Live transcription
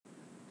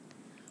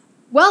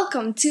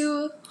Welcome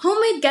to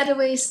Homemade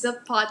Getaways, the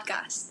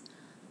podcast.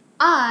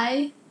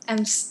 I am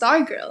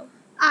Stargirl,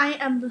 I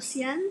am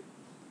Lucian.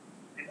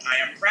 And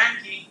I am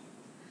Frankie.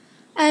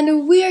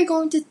 and we are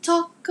going to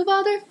talk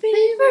about our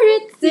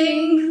favorite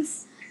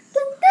things.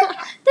 Dun, dun,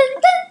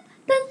 dun,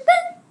 dun,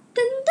 dun,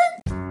 dun,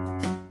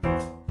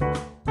 dun.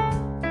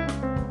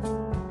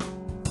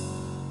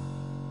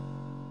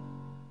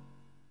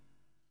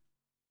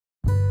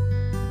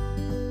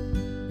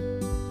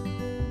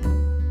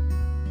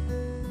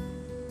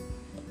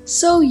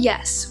 So,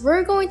 yes,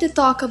 we're going to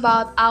talk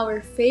about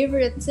our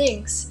favorite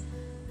things,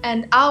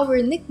 and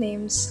our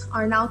nicknames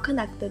are now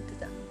connected to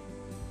them.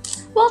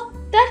 Well,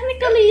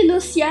 technically,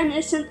 Lucian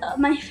isn't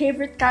my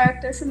favorite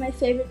character from my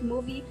favorite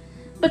movie,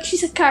 but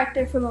she's a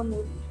character from a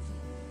movie.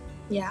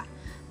 Yeah,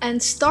 and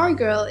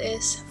Stargirl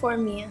is, for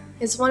me,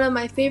 is one of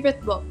my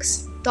favorite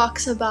books.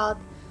 Talks about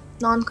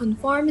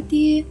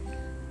nonconformity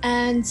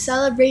and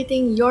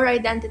celebrating your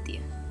identity,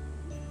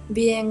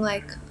 being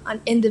like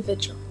an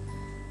individual.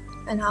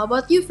 And how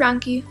about you,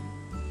 Frankie?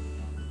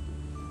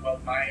 Well,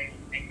 my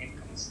nickname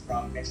comes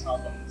from Mitch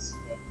Albom's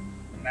book,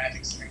 The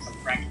Magic Strings of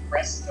Frankie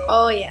Presto.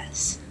 Oh,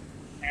 yes.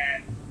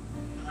 And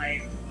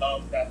I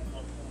love that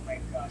book. Oh my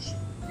gosh.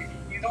 If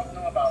you don't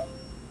know about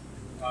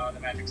The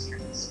Magic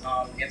Strings,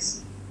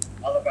 it's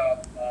all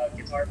about a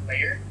guitar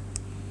player,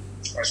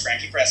 of course,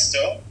 Frankie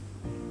Presto.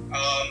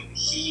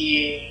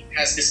 He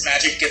has this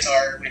magic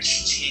guitar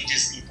which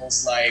changes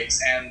people's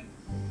lives, and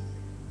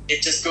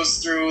it just goes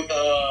through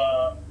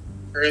the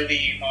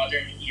early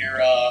modern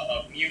era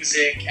of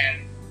music,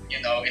 and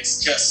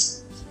it's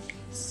just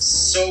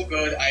so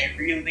good. I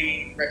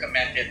really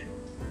recommend it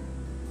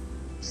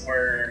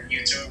for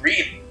you to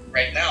read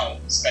right now,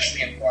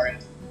 especially in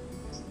quarantine.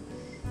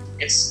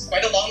 It's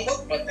quite a long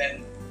book, but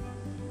then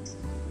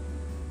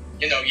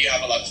you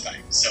have a lot of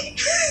time, so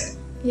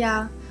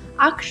Yeah,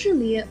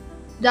 actually,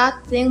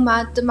 that thing,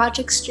 The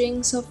Magic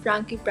Strings of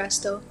Frankie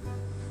Presto,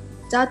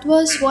 that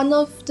was one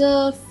of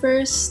the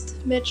first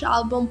Mitch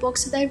Albom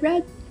books that I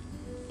read.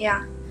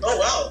 Yeah. oh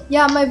wow,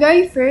 Yeah, my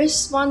very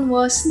first one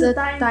was The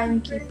The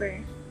Timekeeper.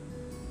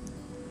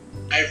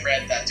 I've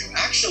read that too.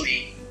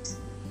 Actually,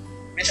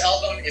 Mitch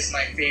Albom is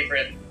my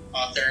favorite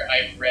author.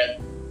 I've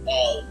read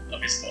all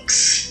of his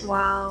books.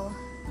 Wow.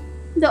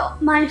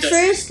 My Yes.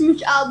 first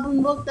Mitch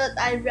album book that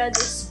I read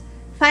is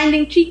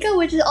Finding Chica,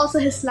 which is also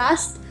his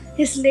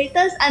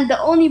latest, and the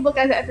only book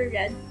I've ever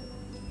read.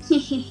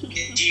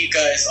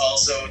 Chica is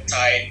also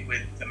tied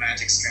with The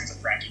Magic Strings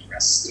of Frankie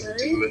Presto.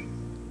 Really?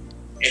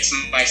 It's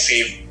my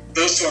favorite.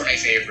 Those two are my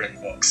favorite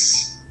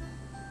books.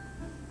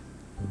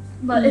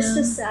 But it's Yeah.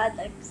 just sad.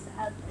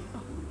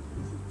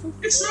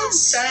 It's not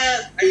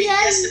sad. I mean,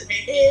 Yes, yes, it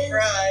made it me is.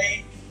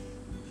 cry.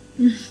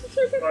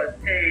 But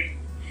hey,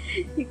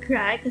 You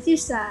cry because you're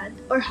sad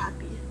or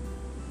happy.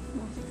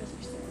 Mostly because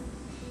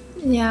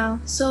you're sad. Yeah,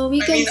 so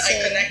we I can mean, I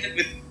say. connected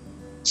with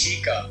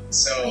Chica,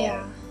 so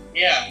Yeah.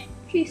 yeah.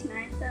 She's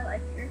nice. I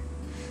like her.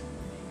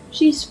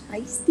 She's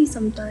feisty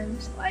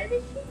sometimes. Why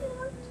did she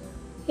not?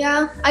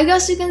 Yeah, I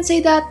guess you can say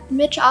that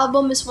Mitch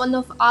Albom is one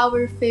of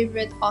our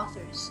favorite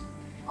authors.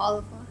 All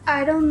of us.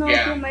 I don't know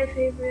Yeah. who my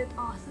favorite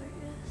author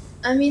is.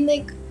 I mean,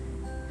 like,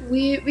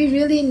 we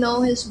really know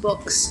his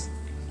books.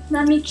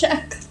 Let me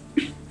check.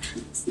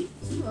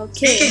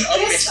 Okay. Speaking of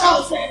Chris Mitch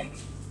Colfer. Albom,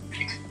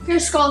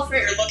 Chris if Colfer.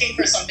 you're looking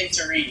for something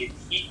to read,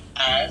 he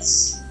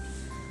has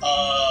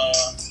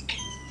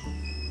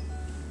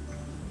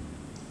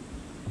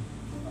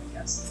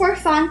yes. For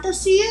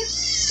fantasy,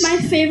 my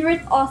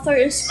favorite author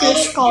is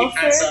Chris He Colfer.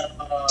 has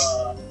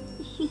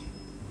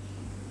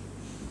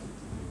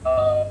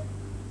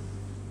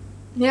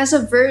He has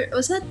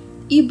was that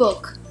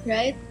ebook,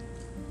 right?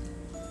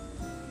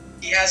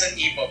 he has an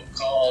ebook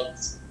called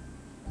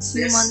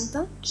Human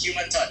Touch?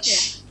 Human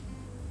Touch.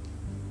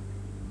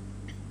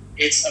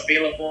 It's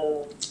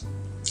available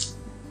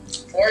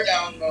for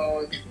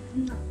download.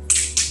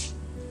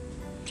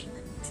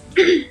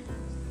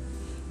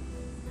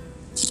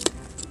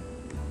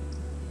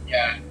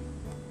 Yeah,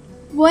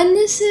 When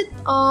is it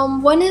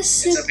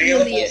it's it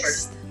available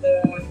released? for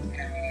download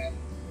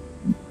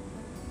and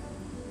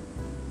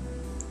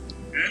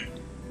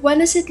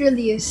When is it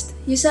released?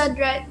 You said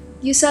right.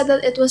 You said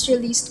that it was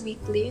released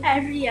weekly.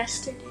 Every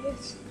yesterday.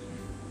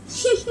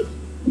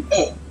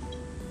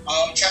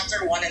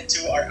 chapter 1 and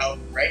 2 are out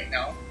right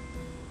now.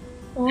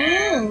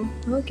 Oh,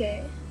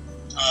 okay.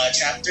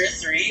 Chapter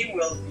 3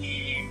 will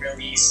be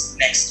released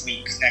next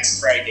week, next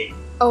Friday.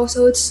 Oh,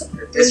 so it's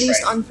Or this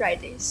released Friday. on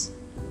Fridays.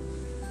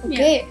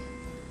 Okay.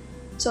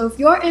 So if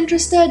you're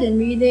interested in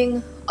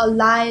reading a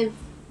live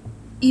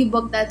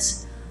ebook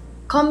that's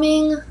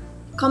coming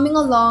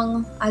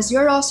along as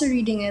you're also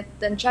reading it,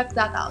 then check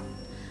that out.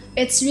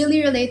 It's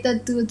really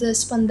related to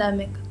this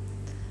pandemic.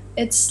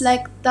 It's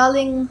like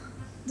telling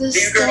the The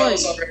story,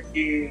 girls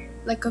already.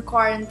 like a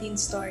quarantine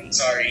story.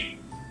 Sorry.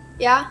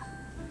 Yeah?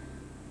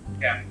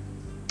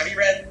 Have you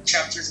read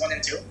chapters 1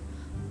 and 2?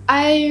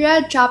 I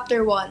read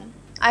chapter 1.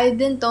 I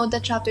didn't know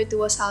that chapter 2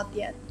 was out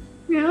yet.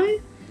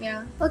 Really?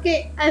 Yeah.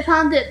 Okay, I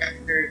found it.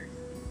 Chapter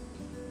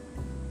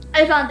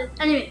I found it.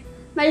 Anyway,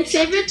 My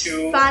favorite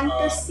two,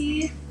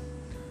 fantasy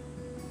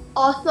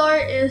author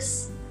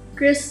is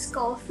Chris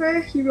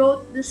Colfer. He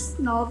wrote this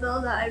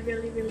novel that I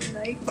really, really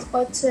like.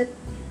 What's it?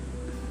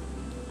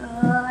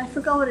 I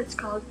forgot what it's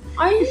called.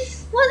 Are you?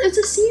 What? It's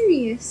a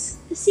series.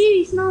 A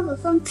series novel,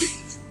 something.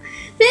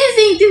 Same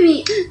thing to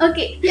me.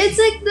 Okay. It's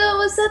like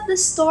what's that? The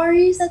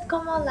stories that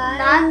come alive.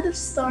 Land of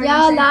Stories.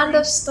 Yeah, I Land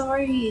think. of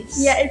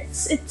Stories. Yeah,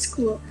 it's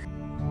cool.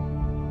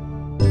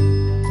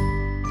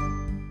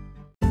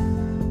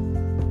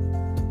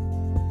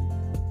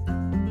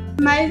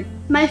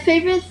 My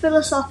favorite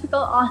philosophical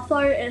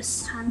author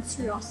is Hans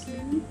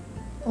Rosling,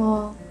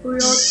 Oh. who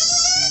wrote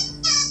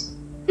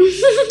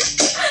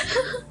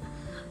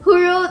who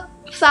wrote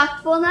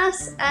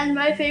Factfulness, and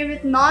my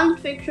favorite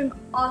non-fiction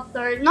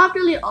author, not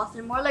really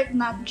author, more like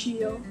Nat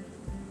Geo.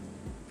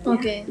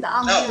 Okay. The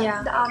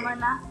Yeah.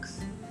 almanacs.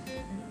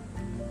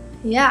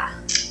 Yeah.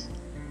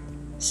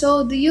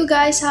 So, do you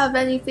guys have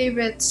any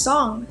favorite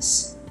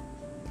songs?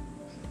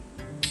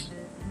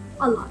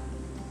 A lot.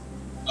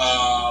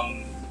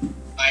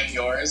 I'm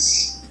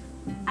Yours.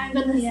 I'm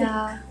gonna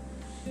Yeah.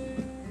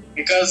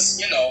 Because,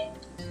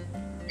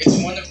 it's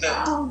one of the.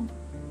 Oh.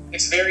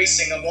 It's very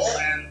singable,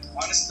 and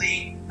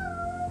honestly,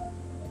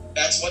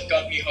 that's what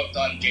got me hooked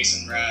on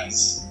Jason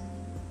Mraz.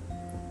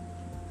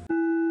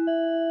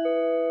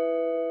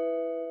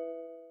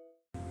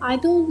 I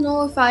don't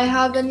know if I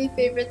have any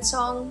favorite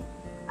song.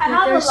 I But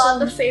have a there's lot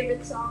some- of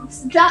favorite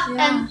songs. Jack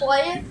Yeah. and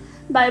Boy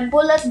by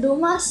Bullet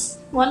Dumas.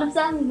 One of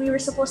them, we were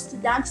supposed to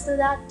dance to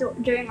that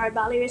during our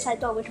ballet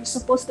recital, which was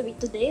supposed to be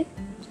today.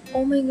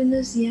 Oh my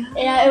goodness, yeah.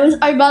 Yeah, it was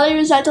our ballet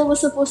recital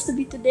was supposed to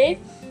be today.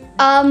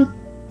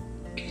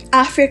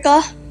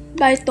 Africa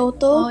by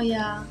Toto. Oh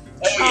yeah.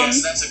 Oh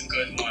yes, that's a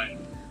good one.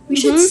 We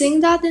should Mhm. sing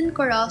that in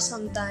chorale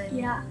sometime.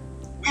 Yeah.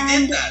 We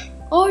And- did that.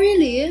 Oh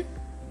really?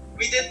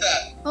 We did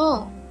that.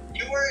 Oh,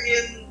 You were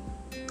in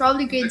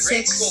probably the grade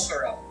grade school 6.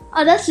 chorale,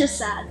 Oh, that's just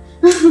sad.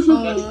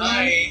 but Oh.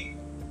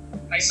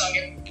 I sung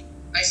it.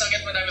 I sung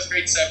it when I was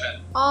grade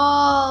 7.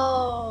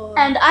 Oh.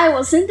 And I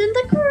wasn't in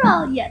the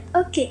chorale yet.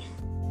 Okay.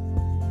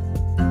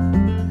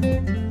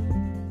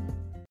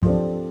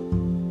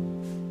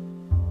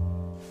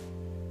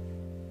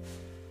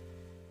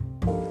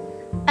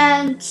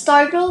 And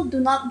Stargirl, Do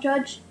Not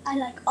Judge. I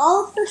like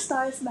All of the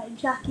Stars by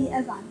Jackie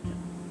Evancho.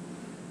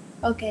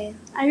 Okay.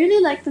 I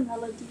really like the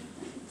melody.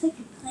 It's like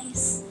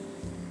nice.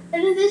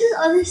 And then there's this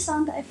other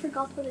song that I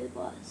forgot what it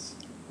was.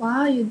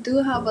 Wow, you do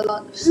have a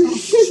lot of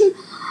songs.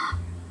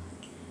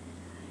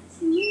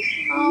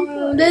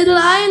 Oh, Little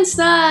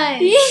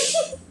Einstein.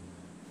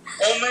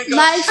 Oh my gosh.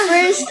 My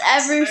first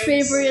ever Nice.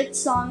 favorite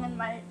song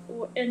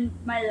in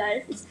my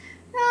life is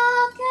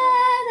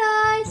Rocket,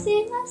 I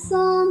sing a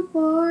song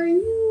for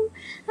you.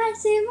 I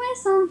sing my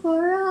song for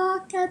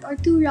Rocket or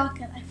to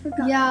Rocket. I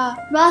forgot. Yeah,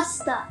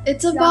 Basta.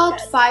 it's about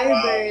Rocket.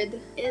 Firebird.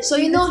 It- So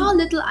you know it's- how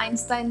Little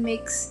Einstein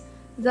makes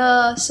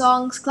the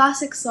songs,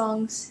 classic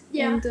songs,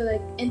 Yeah. into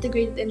like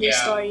integrated in the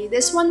Yeah. story.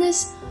 This one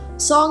is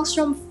songs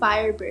from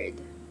Firebird.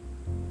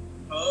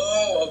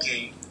 Oh,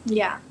 okay.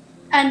 Yeah.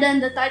 And then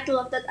the title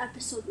of that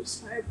episode was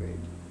Firebird.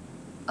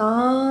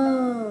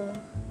 Oh.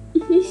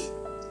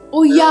 Oh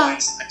Little yeah.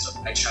 Einstein's of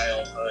my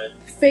childhood.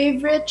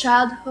 Favorite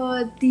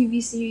childhood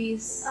TV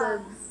series. Ah.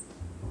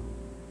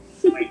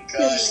 Oh my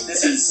gosh,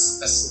 this is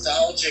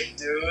nostalgic,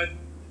 dude.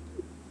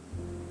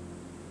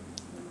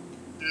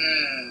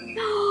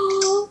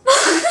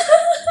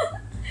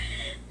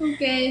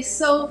 Okay,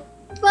 so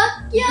But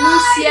yeah,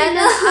 Lucian and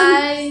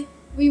I,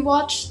 we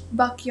watched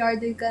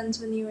Backyardigans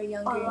when we were a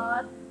younger.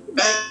 lot.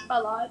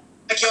 A lot.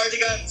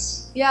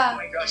 Backyardigans. Oh Yeah.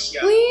 my gosh,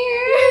 yeah. We're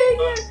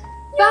Your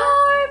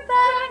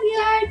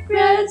backyard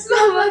friends,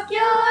 my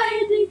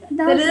backyard.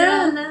 That was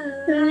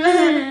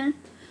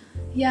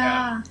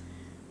Yeah.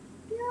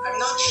 I'm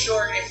not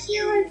sure if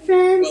you. Your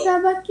friends,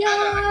 Well, the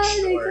backyard. I'm not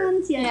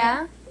sure.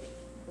 Yeah.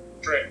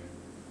 Frick.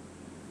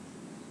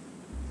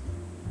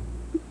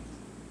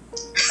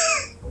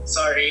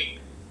 Sorry.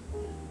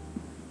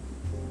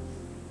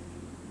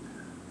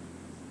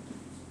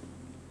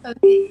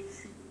 Okay.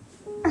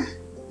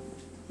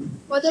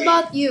 What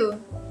about you?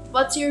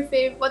 What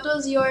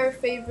was your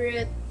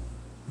favorite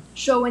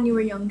show when you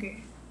were younger?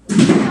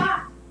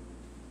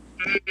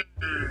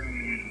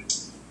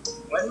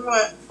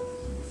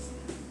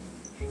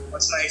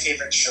 What's my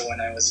favorite show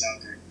when I was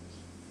younger?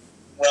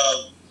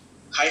 Well,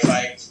 High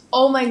Five.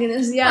 Oh my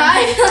goodness, yeah.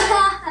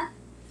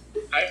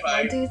 High 1,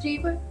 Five. 2,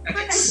 3, 4. And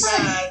it's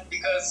sad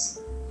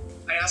because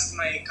I asked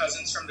my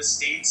cousins from the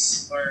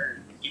States or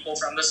people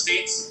from the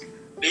States,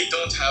 they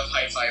don't have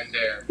High Five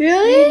there.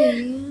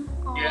 Really?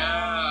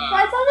 Yeah.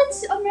 I thought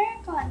it's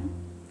American.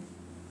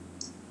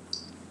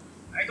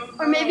 I don't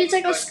know. Or maybe it's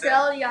like but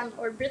Australian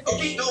or British.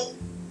 Okay, no.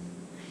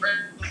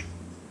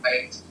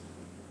 Right.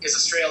 It's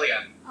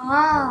Australian.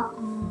 Ah.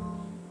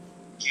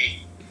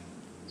 Okay.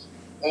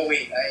 Oh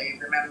wait, I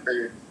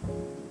remember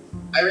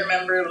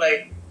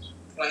like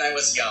when I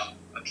was young,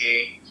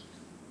 okay?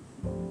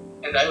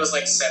 And I was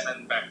like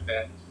 7 back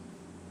then.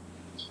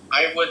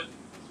 I would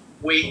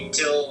wait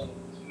till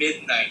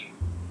midnight,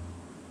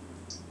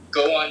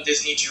 go on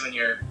Disney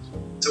Junior,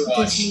 to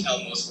watch Disney.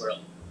 Elmo's World.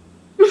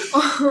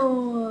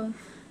 Oh,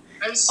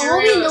 I'm all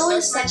serious. we know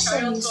is That's my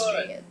Sesame childhood.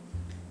 Street.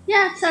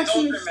 Yeah, I Sesame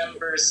don't Street.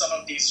 remember some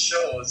of these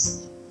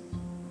shows.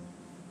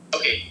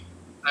 Okay,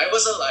 I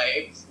was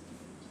alive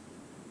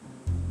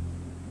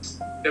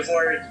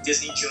before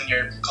Disney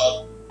Junior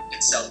called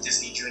itself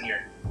Disney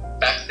Junior.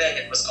 Back then,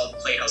 it was called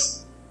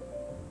Playhouse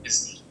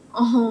Disney.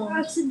 Oh,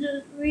 That's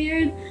just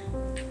weird.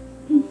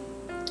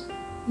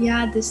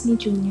 yeah, Disney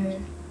Junior.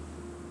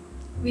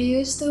 We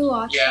used to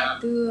watch Yeah.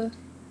 that too.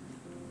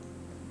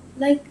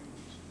 Like,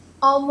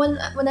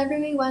 whenever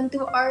we went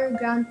to our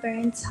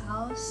grandparents'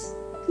 house,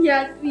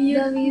 Yeah, we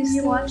used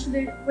to- watched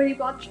we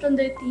watched on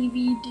the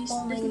TV.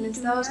 oh my goodness,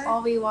 that was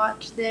all we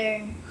watched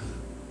there.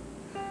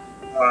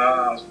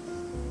 Wow,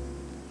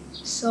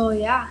 So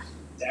yeah.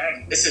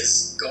 dang, this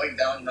is going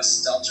down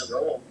nostalgia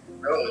road.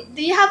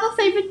 Do you have a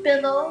favorite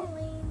pillow?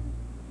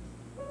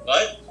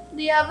 What?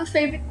 Do you have a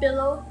favorite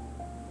pillow?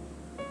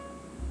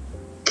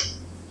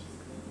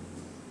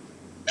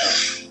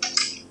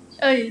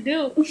 Oh, you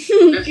do.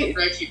 Little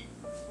Frankie.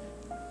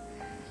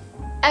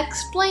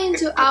 Explain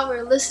to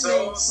our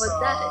listeners So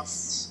what that soft.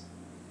 is.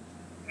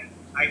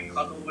 I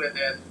cuddle with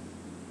it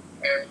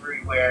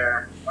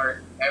everywhere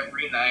or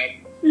every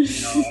night. You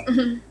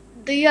know.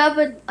 Do you have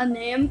a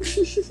name?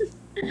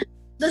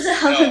 Does it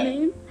have a No.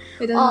 name?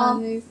 We don't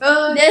know.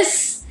 Oh,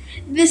 This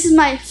is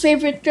my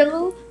favorite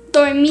pillow,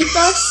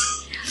 Dormitos.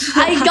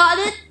 I got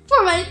it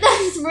for my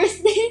 10th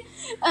birthday,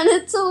 and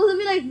it's supposed to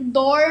be like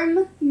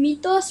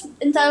Dormitos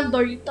instead of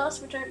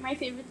Doritos, which are my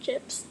favorite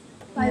chips.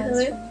 By the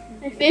way,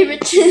 my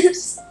favorite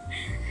chips.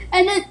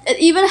 And it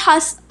even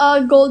has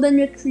a golden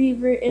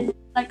retriever in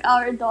like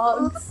our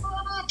dogs,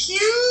 Oh,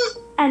 cute.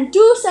 and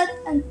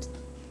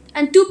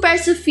two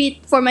pairs of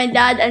feet for my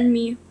dad and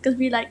me because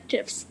we like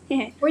chips.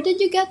 where did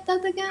you get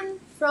that again?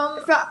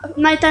 From From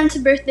my 10th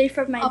birthday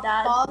from my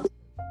dad. Apostrophe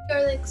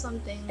or like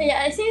something?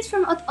 Yeah, I think it's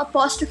from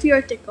Apostrophe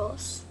or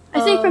Tickles.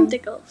 I think from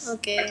Tickles.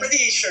 Okay. I'm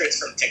pretty sure it's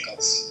from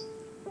Tickles.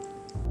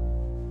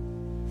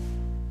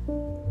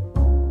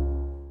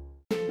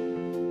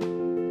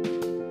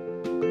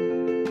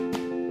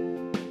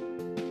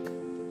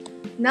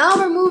 Now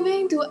we're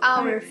moving to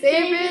our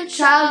favorite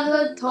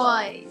childhood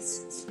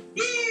toys.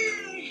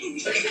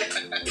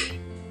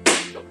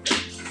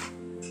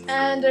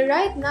 And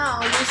right now,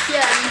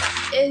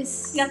 Lucian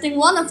is... Getting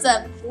one of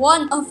them.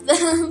 One of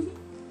them.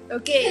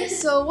 Okay,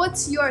 so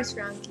what's yours,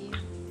 Frankie?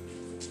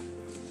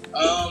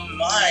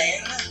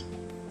 Mine.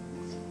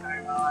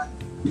 Hang on.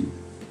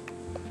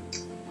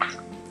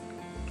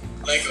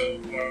 Lego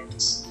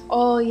Worlds.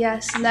 Oh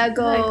yes,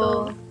 Lego.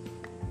 Lego.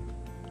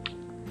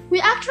 We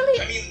actually,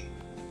 I mean,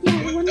 yeah,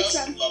 who one of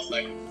doesn't them. love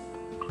Lego?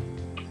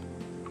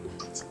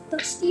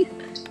 Dusty.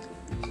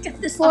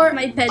 Get this For off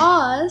my bed.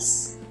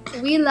 us,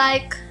 we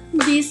like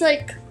These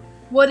like,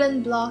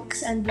 wooden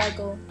blocks and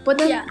Lego. But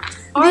then yeah,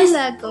 our These-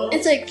 Lego,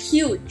 it's like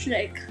huge,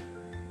 like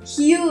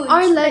huge.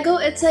 our like, Lego,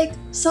 it's like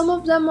some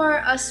of them are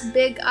as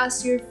big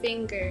as your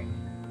finger.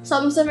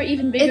 some of them are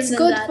even bigger It's than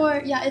good that.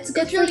 for it's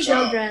good It's for really good.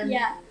 children.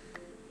 Yeah.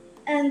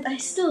 And I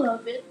still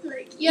love it.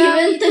 Like Yeah,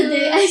 even me too.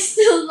 today, I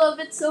still love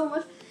it so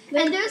much.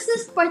 And there's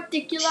this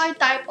particular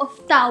type of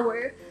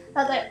tower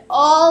that I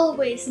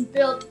always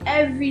built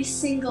every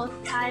single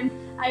time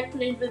I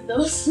played with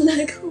those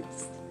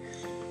Legos.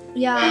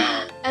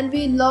 Yeah, and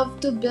we love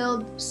to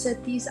build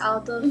cities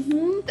out of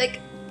Mm-hmm.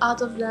 out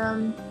of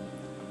them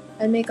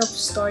and make up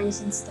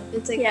stories and stuff.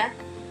 It's like Yeah.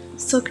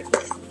 so great.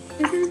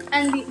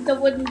 And the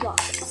wooden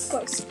blocks, of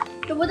course.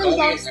 The wooden Oh,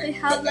 blocks, yeah, they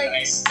but have then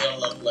like I still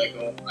love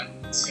Lego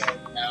until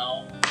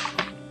now.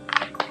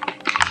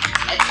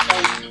 I can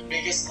tell you the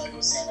biggest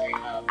Lego set I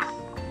have.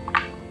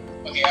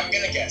 Okay, I'm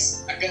gonna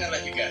guess. I'm gonna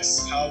let you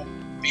guess how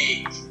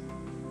big,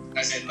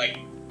 as in like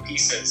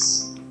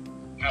pieces.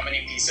 How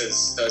many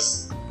pieces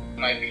does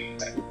my big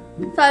set?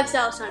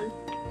 5,000.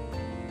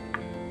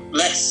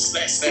 Less.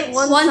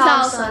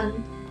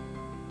 1,000.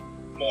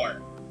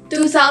 More.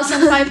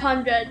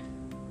 2,500.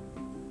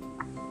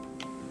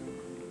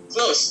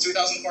 Close.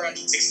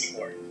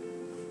 2,464.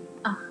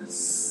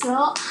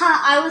 So,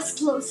 I was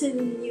closer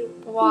than you.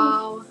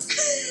 Wow.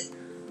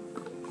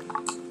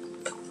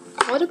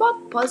 What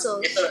about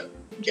puzzles? It's a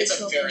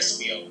Jigsaw Ferris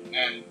puzzle. wheel,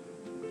 and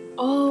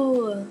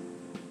Oh.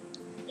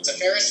 it's a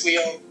Ferris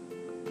wheel,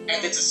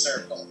 and it's a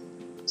circle.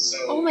 So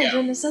Oh my yeah,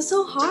 goodness, that's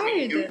so it took me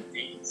hard. 2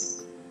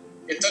 days.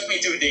 It took me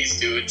 2 days,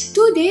 dude.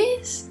 2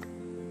 days?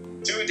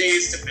 2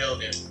 days to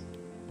build it.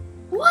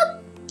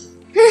 What?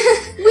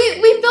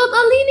 we built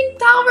a leaning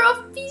tower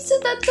of pizza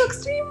that took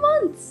 3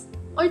 months.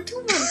 Or 2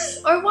 months.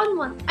 Or 1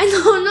 month. I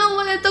don't know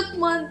when it took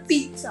months.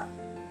 Pizza.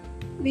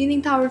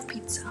 Leaning tower of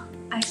pizza.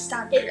 I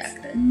stand It's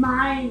corrected.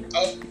 mine.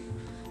 Okay,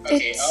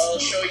 It's- I'll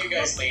show you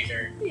guys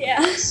later. Yeah.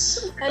 We're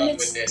And done it's-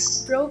 with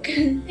this.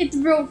 Broken. It's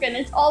broken.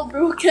 It's all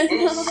broken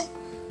now. Oof.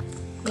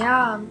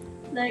 Yeah.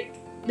 Like,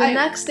 The I-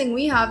 next thing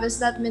we have is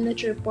that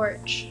miniature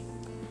porch.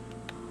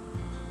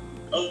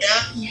 Oh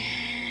yeah?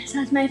 yes,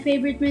 that's my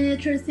favorite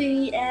miniature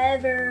thingy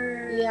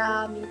ever.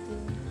 Yeah, me too.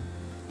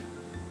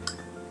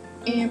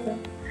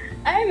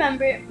 I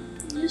remember I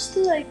used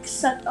to like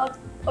set up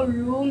a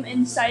room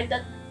inside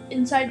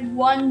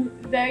one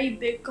very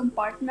big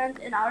compartment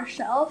in our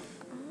shelf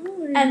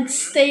and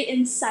stay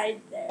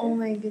inside there. Oh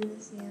my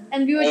goodness, yeah.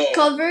 And we would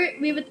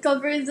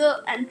cover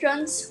the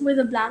entrance with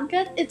a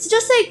blanket. It's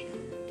just like,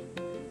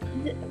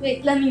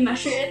 wait, let me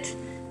measure it.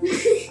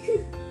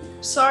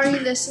 Sorry,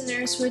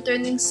 listeners, we're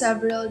turning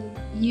several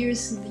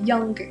years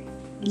younger.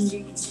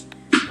 It's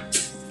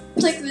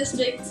like this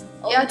big.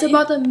 Yeah, it's only.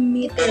 about a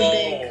meter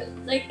big. Oh,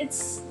 Like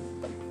it's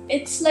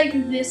like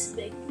this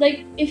big.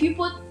 Like if you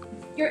put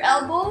your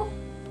elbow,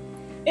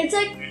 it's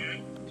like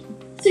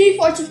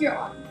 3/4 of your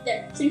arm.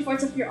 There,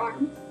 3/4 of your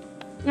arm.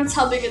 That's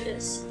how big it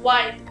is.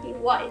 Wide.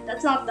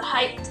 That's not the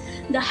height.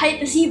 The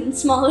height is even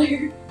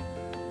smaller.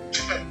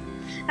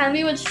 And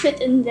we would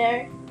fit in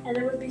there, and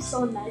it would be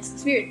so nice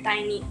because we were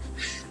tiny.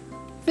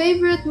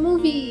 Favorite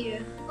movie?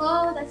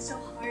 Oh, that's so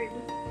hard.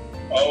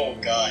 oh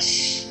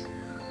gosh.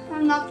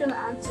 I'm not gonna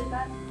answer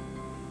that.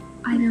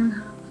 I don't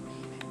know.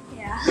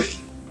 Yeah.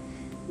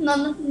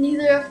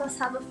 Neither of us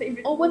have a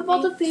favorite. Oh, what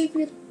about movie. a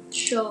favorite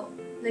show?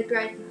 Like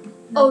right now?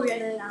 Oh, Netflix,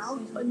 right now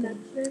or on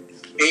Netflix.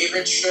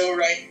 Favorite show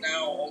right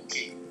now?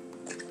 Okay.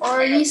 Or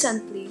I have-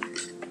 recently?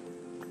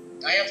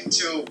 I have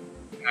two,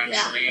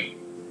 actually.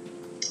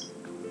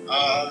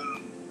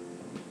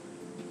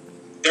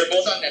 They're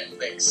both on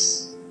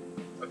Netflix.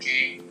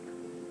 Okay.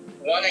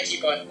 One I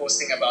keep on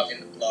posting about in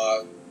the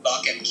blog,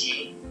 Lock and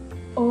Key.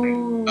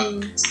 Oh.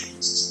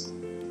 Is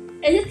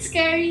it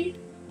scary?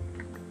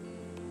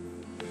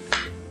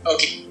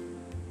 Okay.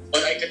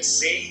 What I could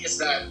say is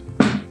that,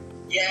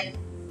 yeah,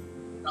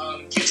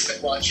 kids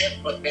could watch it,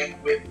 but then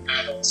with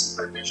adult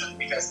supervision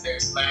because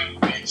there's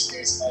language,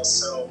 there's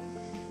also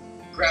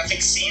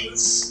graphic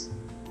scenes,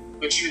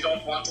 which you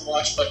don't want to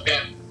watch, but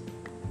then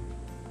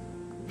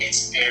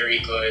it's very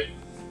good.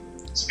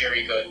 It's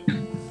very good.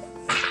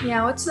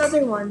 Yeah, what's the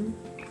other one?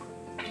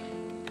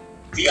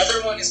 The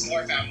other one is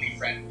more family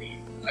friendly.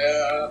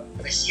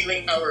 The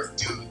Healing Power of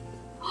Dude.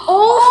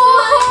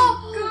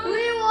 Oh!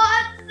 We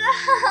watched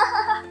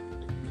that.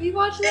 We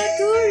watched that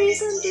too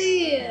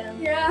recently.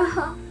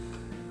 Yeah.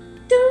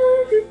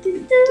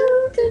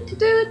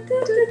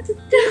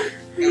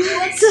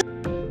 What's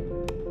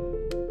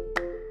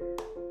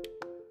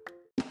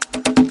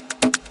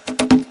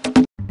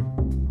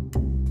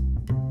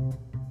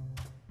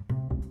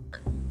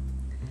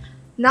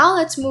Now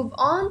let's move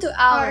on to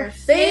our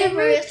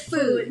favorite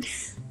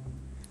foods.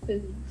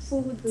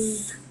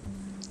 Foods.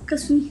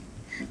 Because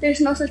there's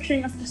no such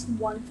thing as just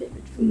one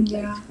favorite food.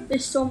 Yeah. Like,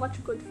 there's so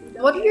much good food.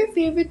 out What are there. your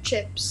favorite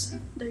chips?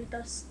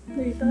 Doritos.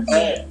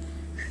 Oh,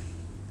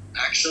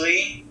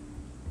 actually,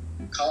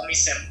 call me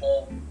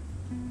simple.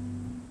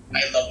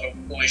 I love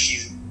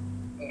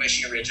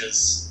Oishi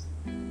Ridges.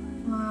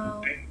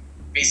 Wow.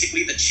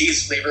 Basically, the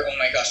cheese flavor. Oh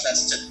my gosh,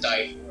 that's to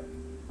die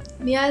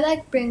for. Me, I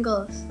like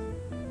Pringles.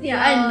 Yeah,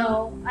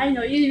 Yeah. I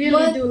know. You really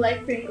But- do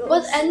like Pringles.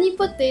 But any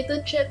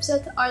potato chips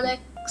that are like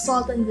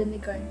salt and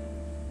vinegar.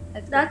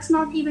 That's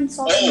not even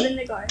salt and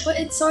vinegar. But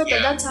it's sort of,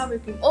 Yeah. that's sour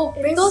cream. Oh,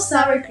 It's Pringles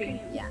sour sour cream.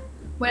 cream. Yeah.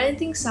 But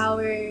anything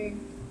sour.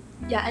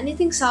 Yeah,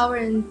 anything sour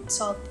and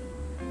salty.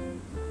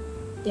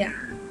 Yeah.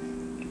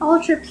 All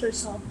chips are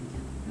salty.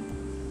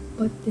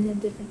 But in a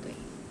different way.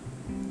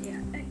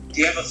 Yeah. Do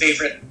you have a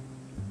favorite?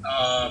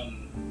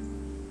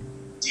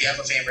 Do you have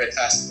a favorite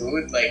fast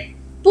food? Like,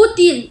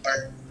 Putin.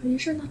 Are you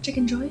sure not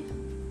Chicken Joy?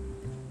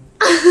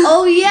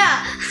 Oh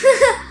yeah.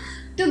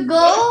 To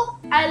go,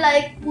 I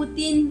like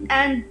poutine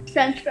and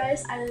French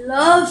fries. I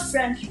love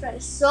French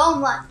fries so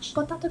much.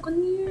 Potato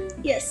conure.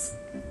 Yes.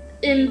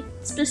 In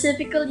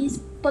specifically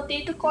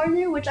potato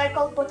corner, which I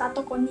call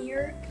potato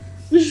conure.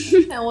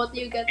 And what do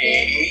you get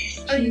there? eh?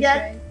 I Cheese, get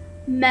right?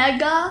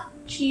 mega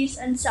cheese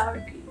and sour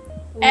cream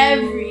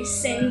every Ooh.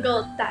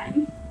 single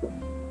time.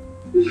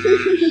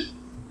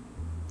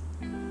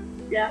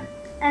 Yeah.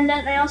 And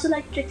then I also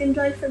like Chicken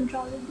Joy from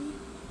Jollibee.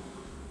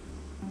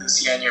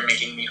 Lucian, you're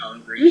making me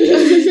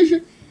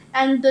hungry.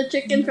 And the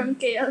chicken from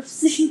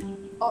KFC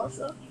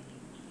also.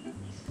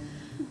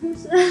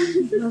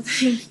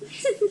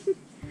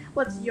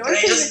 What's your Can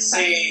I favorite? just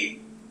say,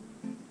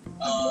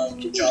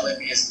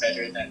 Jollibee is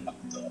better than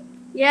McDo?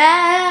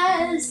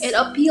 Yes! It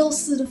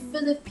appeals to the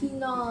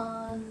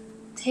Filipino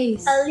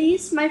taste. At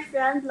least my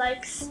friend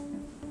likes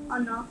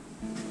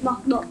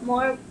McDo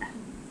more.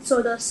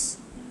 So does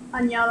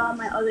Anyala,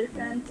 my other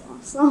friend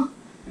also.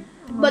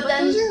 But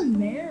then- those are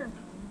American.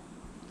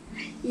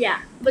 Yeah.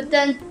 But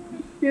then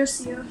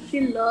Lucia,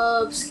 she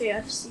loves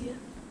KFC.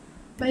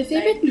 My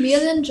favorite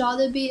meal in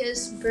Jollibee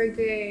is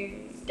burger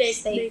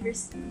steak.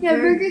 Burgers. Yeah,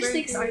 burger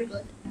steaks are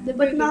burger. good. The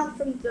But burger.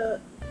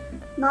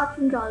 not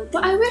from Jollibee.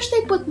 But I wish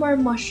they put more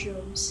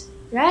mushrooms,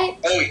 right?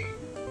 Oh,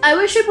 I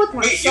wish they put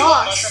more wait, you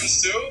want sauce.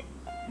 mushrooms too?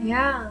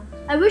 Yeah.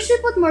 I wish they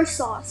put more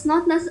sauce.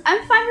 Not necessarily.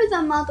 I'm fine with the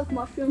amount of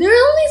mushrooms. There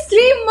are only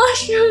 3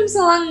 mushrooms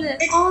on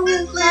it all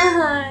the Exactly.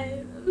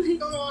 time.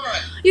 Come on.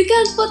 You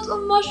can't put a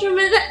mushroom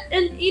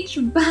in each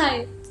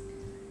bite.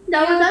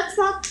 No, Yeah.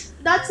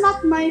 that's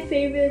not my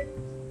favorite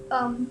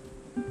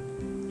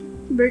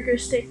burger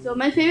steak though.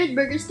 My favorite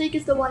burger steak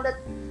is the one that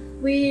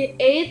we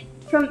ate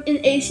from in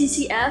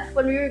ACCF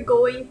when we were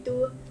going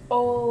to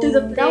Oh, To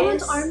the that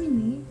one's place.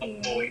 Army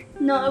Navy. boy.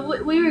 No,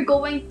 we were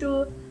going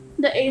to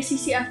the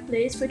ACCF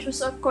place, which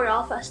was a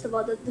chorale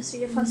festival that the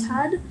three of us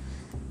had.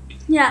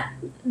 Yeah,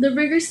 the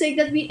burger steak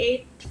that we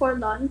ate for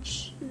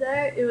lunch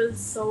there, it was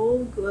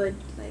so good.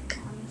 Like,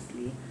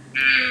 honestly.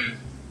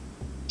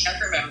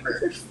 Can't remember.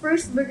 The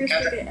first burger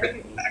Can't steak I ever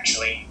remember ate.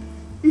 actually.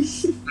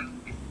 Full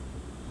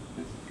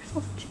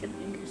of chicken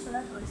fingers, so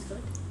that's always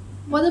good.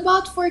 What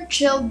about for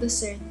chilled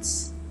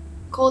desserts?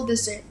 Cold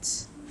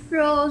desserts?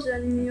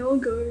 Frozen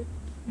yogurt.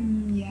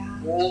 Yeah.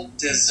 Cold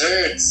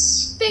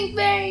desserts.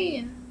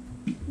 Pinkberry!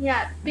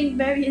 Yeah,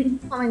 pinkberry in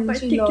Oh my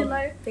gosh, we love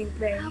particular.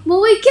 Pinkberry. But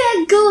we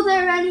can't go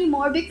there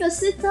anymore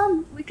because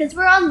because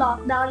we're on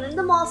lockdown and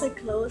the malls are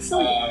closed. So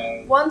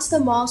Once the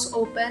malls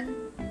open,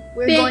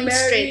 we're going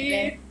straight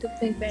there to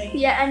Pinkberry.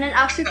 yeah, and then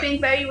after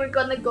pinkberry, we're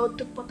gonna go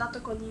to Potato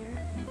Connier.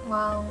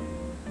 Wow.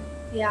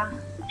 Yeah.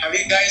 Have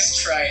you guys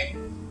tried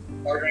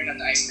ordering an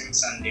ice cream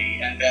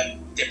sundae and then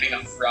dipping a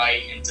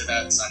fry into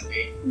that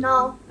sundae?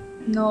 No,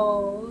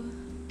 No.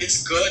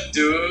 It's good,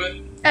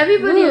 dude.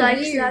 everybody Ooh,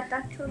 likes weird. that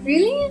actually.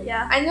 Really?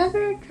 Yeah. I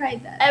never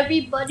tried that.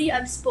 Everybody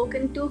I've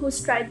spoken to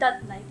who's tried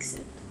that likes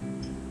it.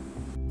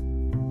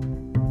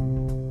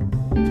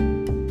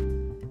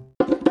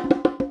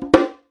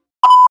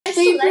 I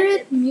still like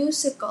Favorite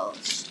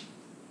musicals?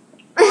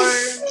 Or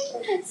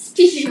it.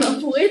 Speaking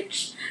of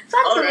which,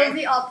 Phantom Alright. of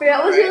the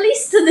Opera was Alright.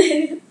 released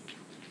today.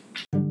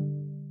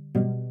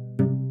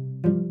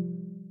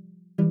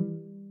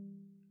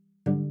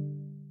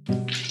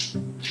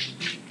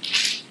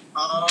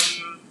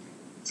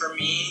 For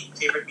me,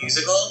 favorite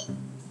musical,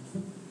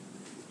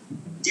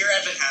 Dear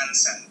Evan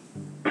Hansen.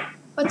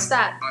 what's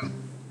that?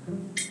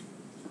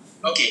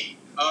 Okay,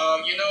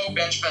 you know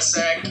Benj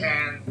Pasek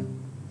and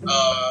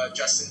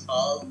Justin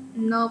Paul.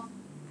 Nope.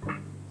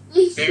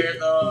 They're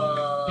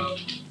the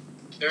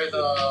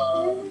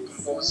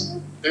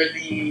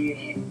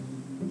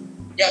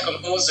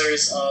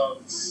composers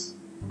of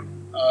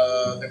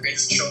The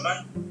Greatest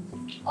Showman.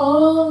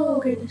 Oh,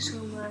 Greatest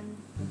Showman.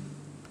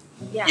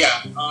 Yeah.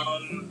 Yeah.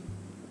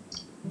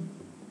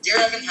 Dear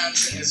Evan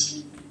Hansen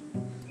is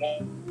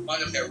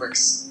one of their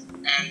works,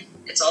 and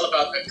it's all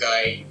about a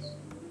guy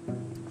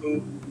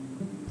who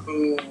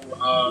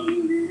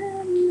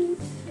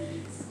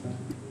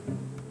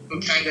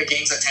kind of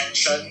gains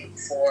attention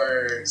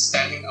for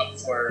standing up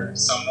for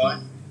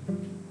someone.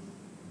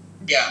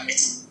 Yeah,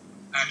 it's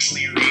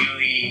actually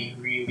really,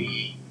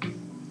 really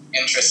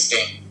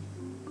interesting.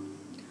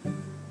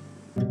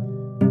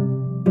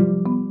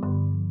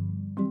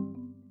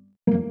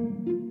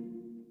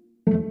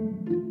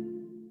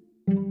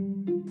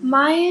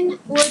 Mine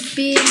would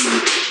be,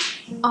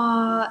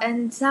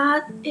 and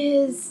that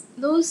is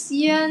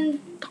Lucian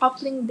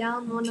toppling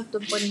down one of the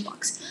pudding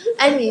box.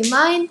 Anyway,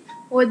 mine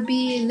would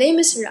be Les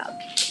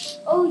Miserables.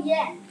 Oh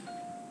yeah.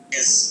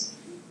 Is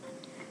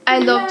I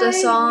love the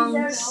Les songs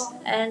Miserables.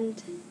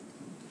 and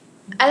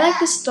I like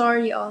the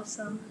story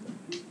also.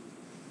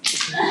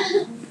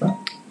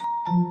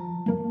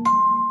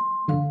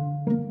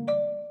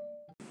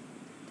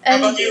 how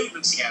about And you,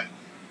 Lucian?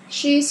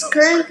 she's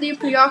currently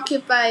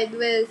preoccupied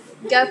with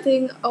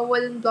getting a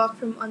wooden block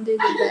from under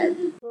the bed.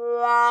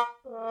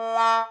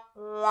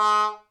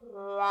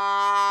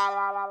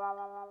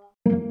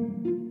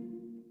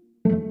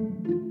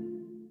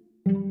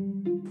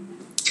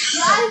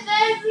 My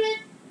favorite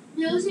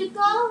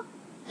musical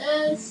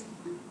is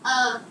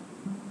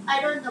I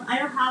don't know. I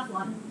don't have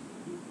one.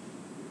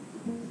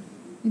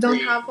 You don't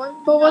have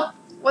one? But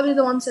what are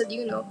the ones that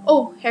you know?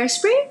 Oh,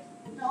 Hairspray?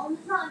 No,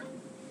 it's not.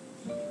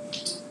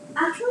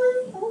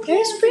 Actually,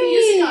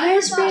 Hairspray!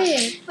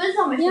 Hairspray! But it's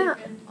not my Yeah.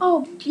 favorite.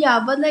 Oh, yeah,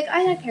 but like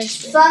I like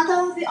Hairspray.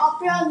 Phantom of the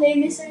Opera, Les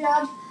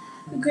Miserables,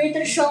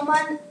 Greater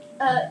Showman.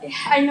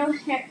 I know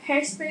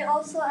Hairspray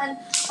also, and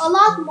a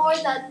lot more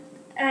that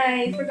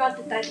I forgot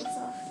the titles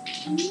of.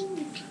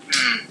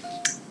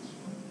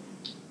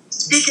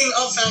 Speaking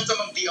of Phantom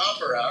of the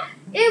Opera,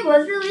 It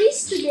was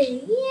released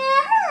today.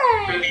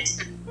 Yeah.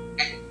 released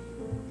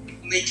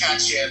only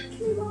catch it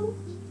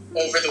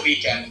over the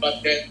weekend,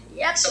 but then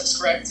Yep.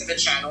 subscribe to the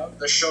channel.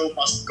 The show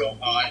must go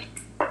on.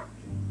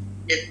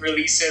 It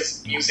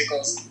releases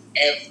musicals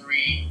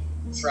every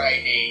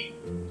Friday.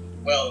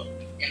 Well,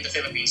 in the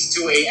Philippines,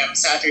 2 a.m.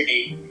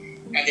 Saturday,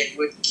 and it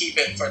would keep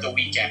it for the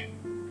weekend,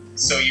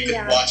 so you could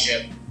Yeah. watch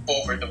it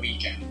over the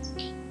weekend.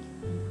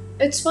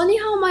 It's funny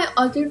how my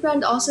other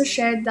friend also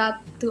shared that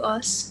to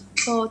us.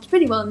 So it's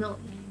pretty well known.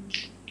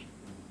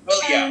 Well,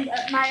 yeah, And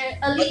my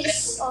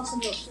Elise also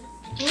knows it.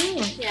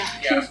 Oh. Yeah,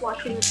 she Yeah. was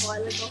watching it a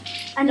while ago.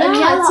 And Yeah, it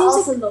Daniela seems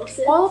also knows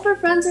it. All of her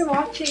friends are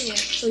watching it,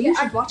 so you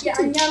should watch it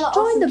too. Daniela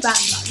Join the also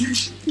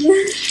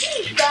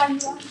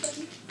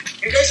bandwagon.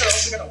 you guys are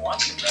also gonna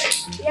watch it, right?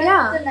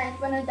 Yeah. Tonight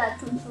when our dad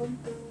comes home.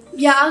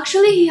 Yeah,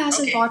 actually, he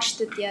hasn't Okay. watched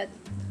it yet.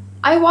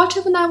 I watched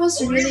it when I was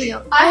Oh, really really?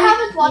 young. I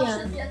haven't watched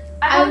yeah. it yet.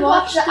 I I haven't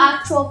watched watched the it-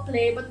 actual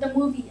play, but the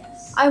movie,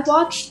 yes. I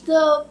watched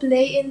the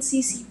play in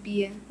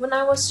CCP when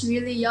I was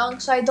really young,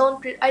 so I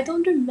don't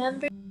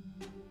remember.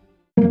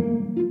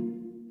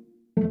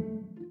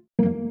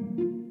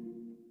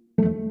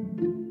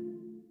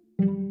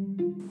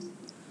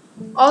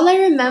 All I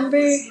remember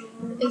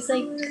is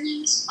like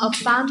a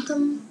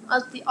Phantom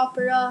at the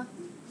Opera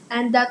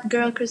and that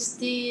girl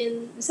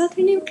Christine. Is that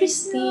her name,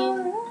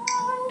 Christine?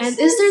 And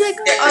is there like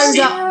Yeah, a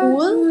Christine.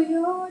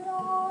 Raul?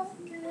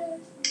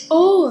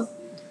 Oh,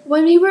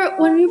 when we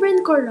were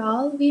in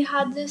chorale, we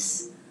had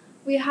this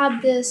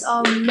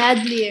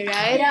medley,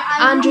 right? Yeah,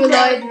 Andrew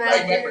Lloyd Lloyd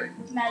medley. Webber.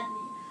 Medley.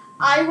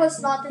 I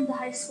was not in the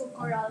high school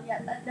chorale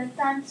yet at that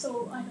time,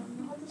 so I don't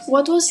know how to sing.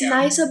 What was Yeah.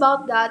 nice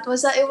about that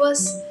was that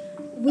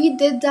we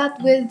did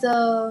that with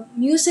the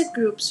music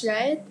groups,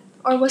 right?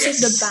 Or was it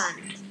the Yes.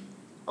 band?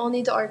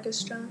 Only the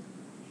orchestra.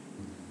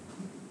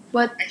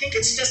 But I think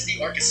it's just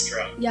the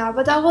orchestra. yeah,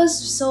 but that was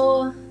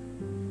so.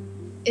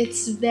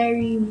 It's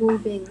very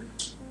moving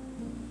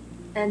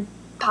and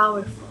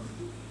powerful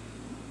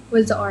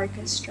with the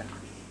orchestra.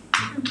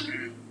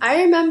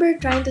 I remember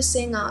trying to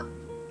sing out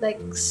like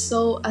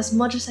so as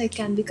much as I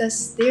can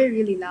because they're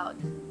really loud.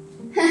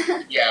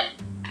 Yeah.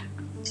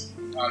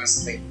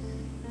 Honestly.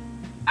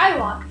 I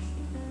watched.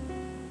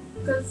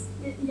 Because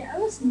it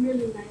was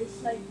really nice.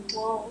 Like,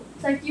 wow.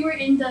 It's like you were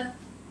in the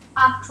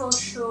actual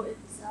show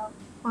itself.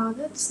 Wow,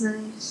 that's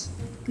nice.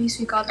 At least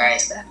we got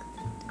Nice. that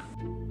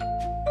back.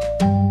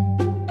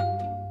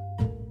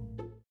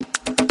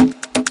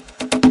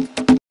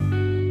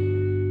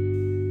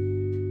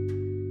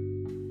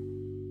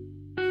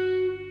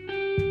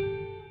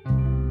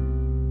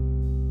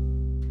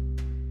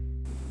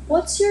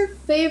 What's your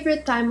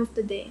favorite time of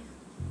the day?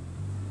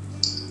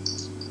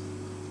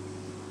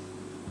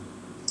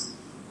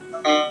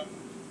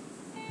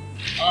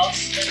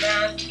 After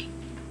that,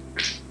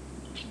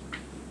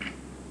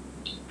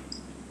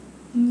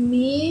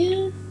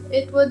 Me,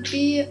 it would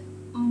be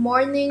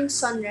morning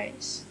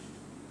sunrise.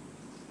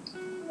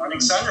 morning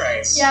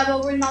sunrise. Yeah,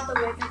 but we're not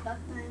awake at that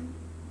time.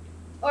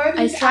 Or at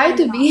I least try I'm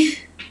to not. be.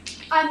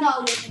 I'm not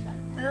awake at that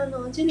time. I don't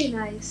know, it's really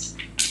nice.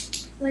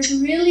 Like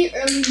really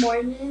early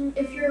morning,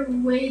 if you're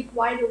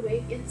wide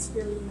awake, it's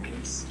really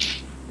nice.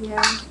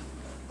 Yeah.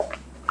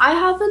 I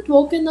haven't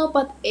woken up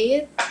at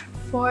 8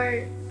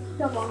 for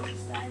The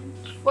longest time.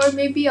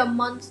 maybe a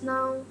month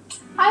now.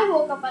 I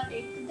woke up at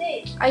 8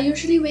 today. I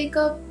usually wake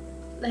up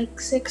like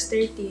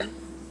 6:30.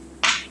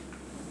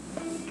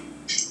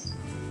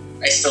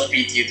 I still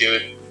beat you,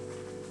 dude.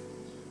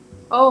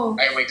 Oh,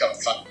 I wake up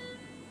 5.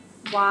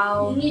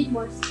 wow. You need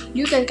more sleep.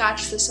 You can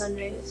catch the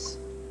sunrise.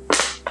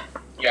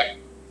 Yeah.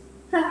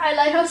 I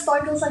like how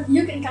Starkle's like,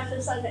 you can catch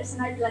the sunrise,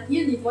 and I'd be like,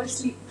 you need more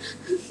sleep.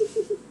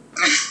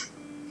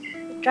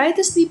 Try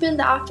to sleep in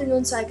the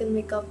afternoon so I can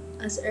wake up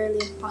as early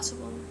as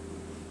possible.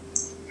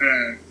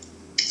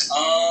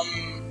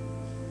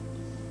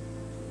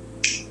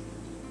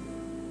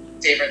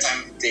 Favorite time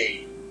of the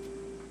day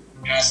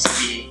has to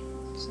be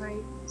Sorry.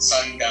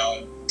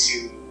 sundown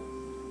to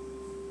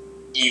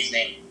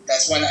evening.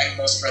 That's when I'm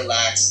most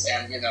relaxed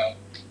and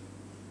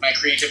my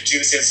creative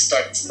juices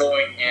start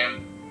flowing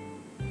in.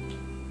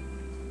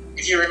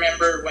 If you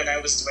remember when I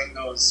was doing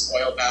those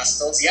oil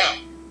pastels, yeah,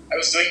 I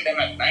was doing them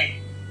at night.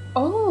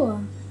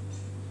 Oh.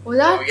 Well,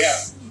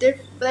 that's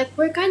like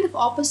we're kind of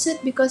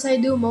opposite because I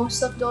do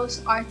most of those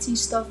artsy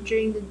stuff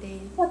during the day.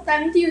 What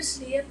time do you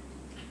sleep?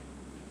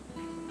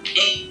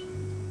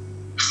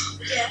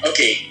 Yeah.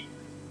 Okay,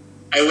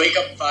 I wake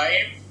up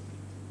 5.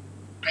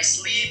 I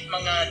sleep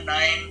mga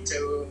 9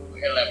 to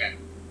 11.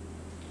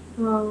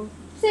 Wow,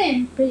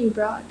 Same. pretty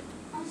broad.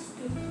 Us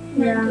too.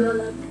 Yeah. 9 to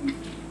 11.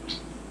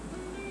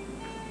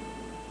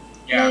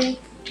 Yeah. Like,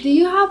 do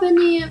you have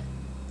any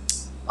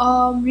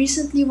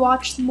recently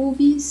watched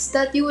movies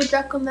that you would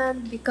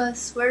recommend?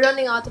 Because we're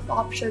running out of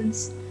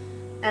options,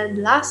 and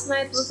last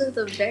night wasn't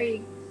a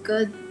very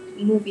good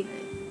movie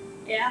night.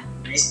 Yeah.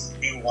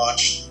 Recently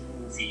watched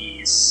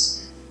movies.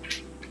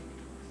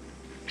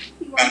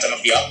 We Phantom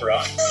of the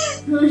Opera.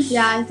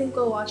 Yeah, I think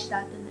we'll watch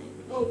that tonight.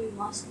 Oh, we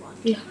must watch.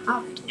 We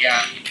have to.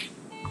 Yeah.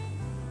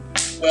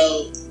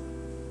 Well,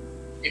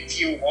 if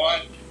you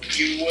want,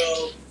 you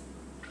will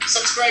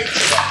subscribe to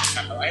that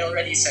channel. I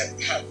already said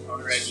that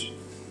already.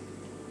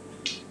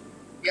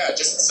 Yeah,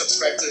 just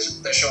subscribe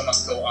to The Show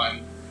Must Go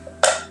On.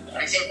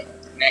 I think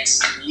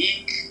next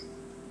week,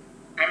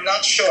 I'm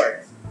not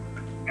sure.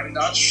 I'm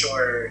not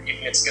sure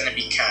if it's gonna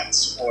be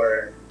Cats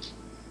or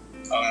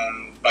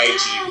by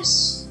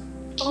Jeeves.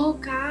 Oh,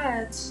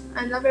 Cats!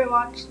 I never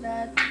watched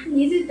that.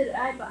 Neither did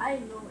I, but I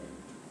know it.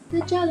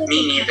 The Jelly.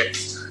 Me neither.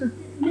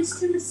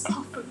 Mr.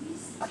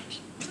 Mistopheles.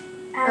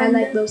 I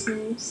like those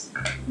names.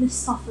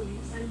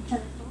 Mistopheles and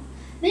Jellicle.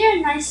 They are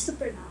nice to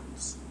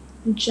pronounce.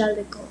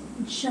 Jellicle.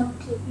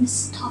 Jellicle,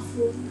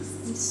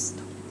 Mistopheles.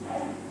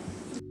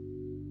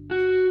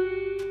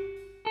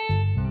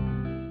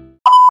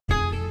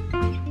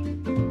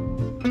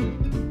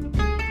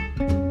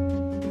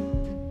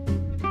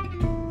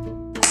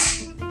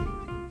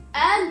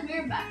 And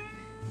we're back.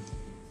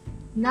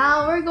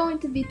 Now we're going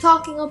to be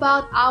talking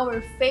about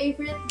our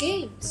favorite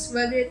games,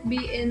 whether it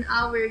be in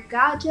our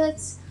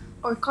gadgets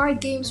or card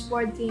games,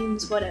 board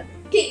games, whatever.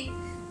 Okay,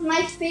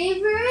 my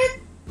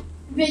favorite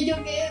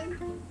video game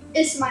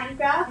is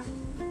Minecraft.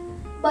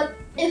 But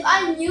if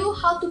I knew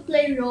how to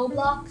play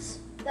Roblox,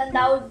 then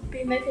that would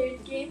be my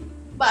favorite game.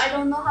 but I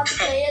don't know how to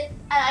play it,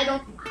 and I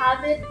don't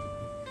have it.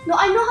 No,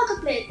 I know how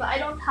to play it, but I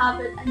don't have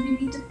it, and you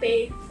need to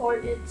pay for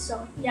it.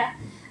 So yeah,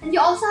 and you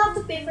also have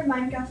to pay for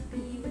Minecraft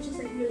PE, which is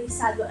like really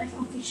sad. But like,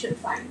 okay, sure,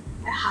 fine,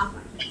 I have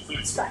one.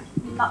 It's fine.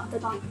 Not the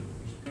donkey.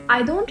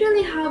 I don't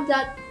really have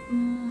that.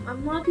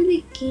 I'm not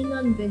really keen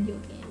on video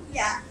games.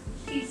 Yeah,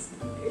 please.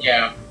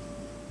 Yeah.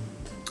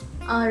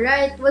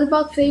 Alright, what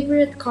about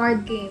favorite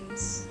card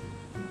games?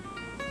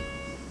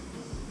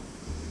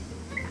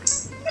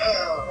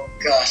 Oh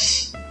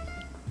gosh.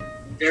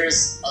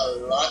 There's a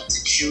lot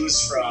to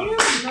choose from.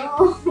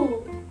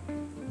 No.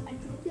 I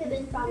totally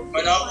didn't find it.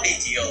 Monopoly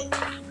Deal.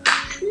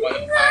 One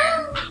of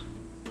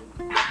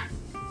mine.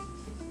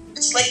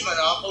 It's like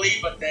Monopoly,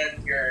 but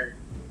then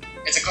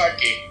it's a card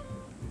game,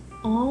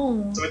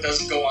 Oh, so it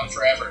doesn't go on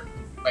forever,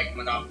 like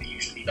Monopoly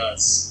usually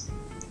does.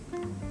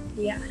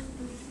 yeah.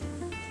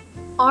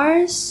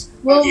 Ours,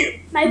 What well, about you?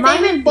 My Mine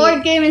favorite would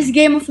board game is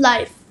Game of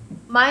Life.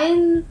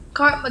 mine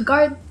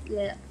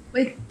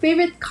my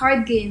favorite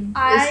card game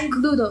I- is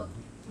Cluedo.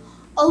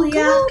 Oh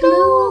yeah,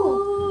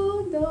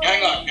 Cluedo.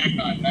 Hang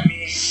on. Let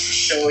me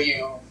show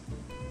you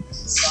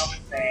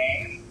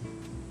something.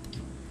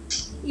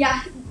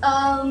 Yeah,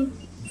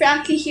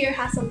 Frankie here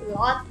has a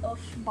lot of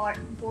board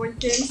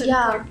games and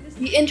Yeah, card games.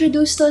 he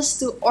introduced us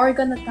to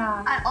Organ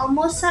Attack. I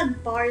almost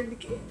said board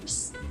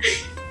games.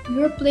 We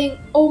were playing.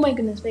 Oh my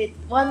goodness! Wait,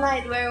 One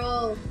Night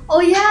Werewolf. Oh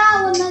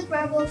yeah, One Night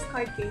Werewolf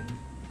card game.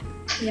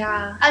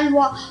 Yeah, And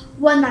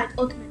One Night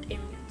Ultimate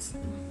Aliens.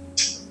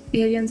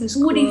 Aliens is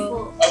cool.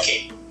 Beautiful.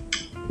 Okay,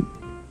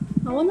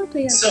 I wanna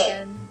play that So-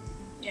 again.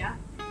 Yeah.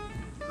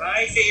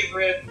 my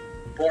favorite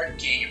board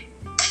game.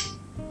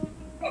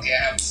 Okay,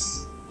 I have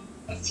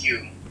a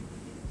few.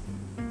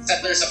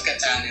 Settlers of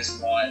Catan is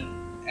one,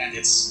 and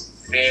it's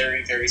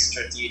very, very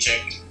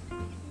strategic.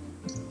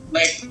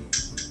 Like,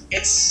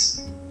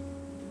 it's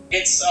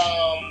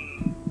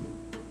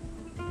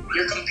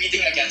you're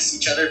competing against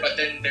each other, but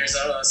then there's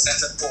a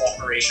sense of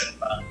cooperation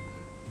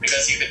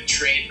because you could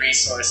trade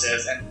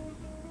resources, and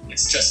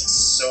it's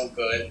just so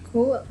good.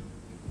 Cool.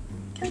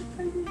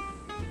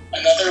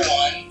 Another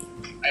one,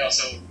 I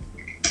also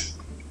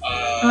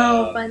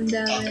Oh, talked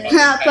Pandemic.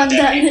 about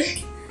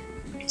Pandemic.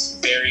 It's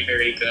very,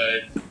 very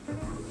good.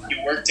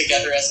 You work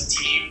together as a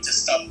team to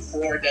stop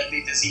 4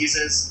 deadly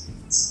diseases.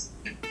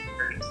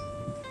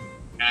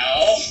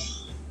 Now,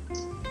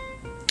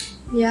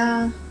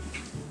 Yeah,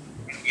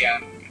 yeah.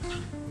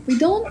 we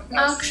don't What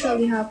else?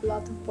 actually have a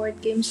lot of board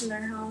games in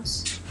our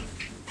house.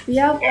 We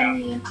have Yeah.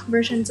 only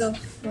versions of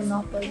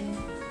Monopoly.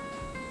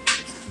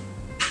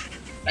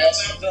 I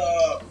also have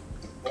the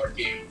board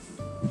game.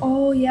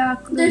 Oh yeah,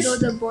 Cluedo There's-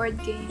 the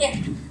board game. Yeah.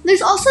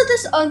 There's also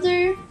this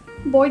other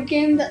board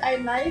game that I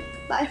like,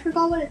 but I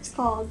forgot what it's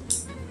called.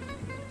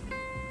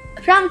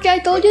 Frankie, I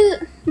told you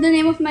the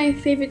name of my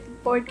favorite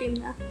board game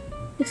na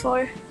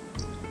before.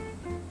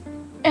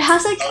 It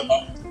has like,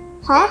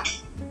 huh?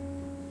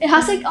 It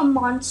has like a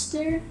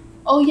monster.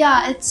 Oh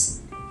yeah,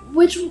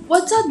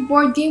 what's that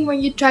board game where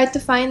you try to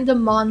find the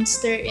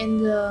monster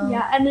in the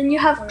Yeah, and then you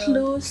have World.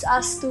 clues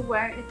as to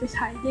where it is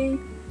hiding.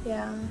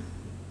 yeah.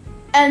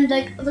 And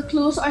like the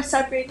clues are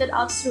separated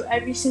out through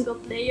every single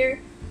player.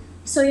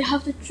 So you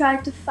have to try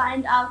to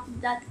find out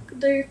that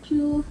their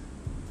clue.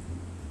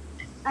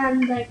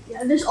 And like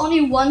yeah, there's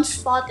only one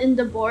spot in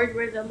the board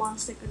where the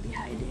monster could be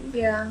hiding.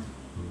 Yeah.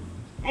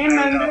 I I'm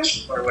remember. not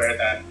sure where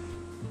that.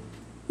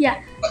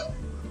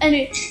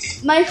 Anyway,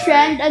 my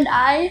friend and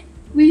I,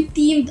 we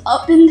teamed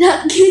up in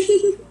that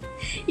game.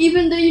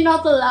 Even though you're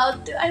not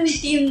allowed to, we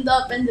teamed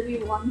up and we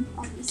won,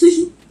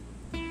 obviously.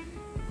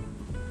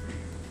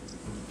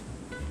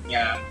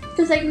 Yeah.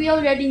 Because like we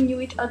already knew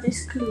each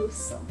other's clues,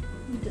 so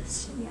we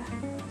just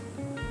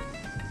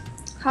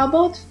How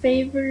about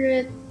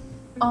favorite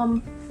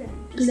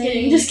Just Play.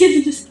 kidding, just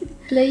kidding, just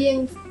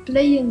kidding.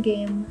 playing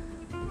game?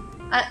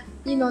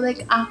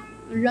 Like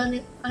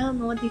running. I don't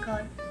know what do you call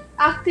it.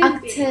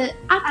 Active game.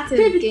 Active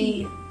Activity.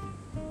 game.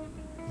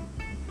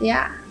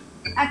 Yeah.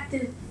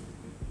 Active.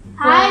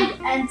 Hide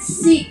and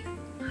seek.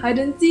 Hide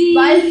and seek.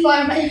 By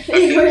far my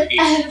favorite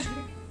ever.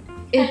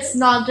 It's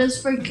not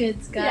just for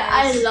kids, guys. Yeah,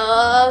 I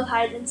love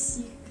hide and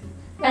seek.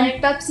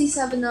 Like Pepsi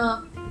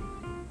 7-Up.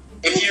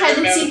 If you Hide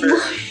and seek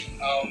remember,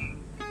 more.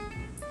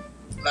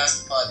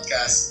 last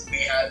podcast, we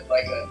had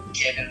like a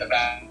kid in the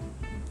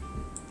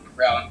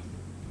background.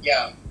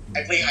 Yeah,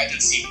 I play hide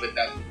and seek with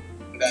that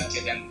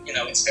kid, and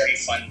it's very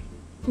fun.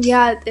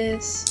 Yeah, it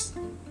is.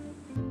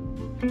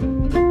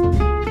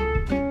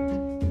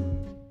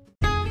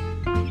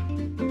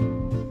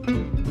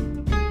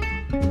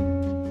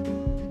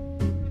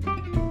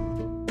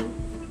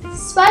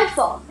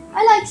 Spyfall.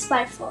 I like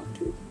Spyfall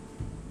too.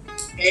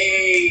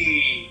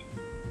 Hey,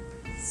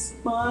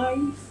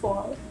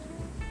 Spyfall.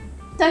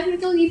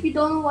 Technically, if you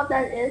don't know what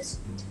that is,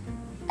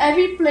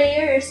 every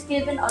player is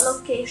given a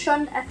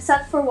location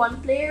except for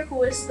one player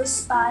who is the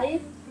spy,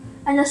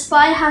 and the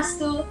spy has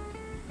to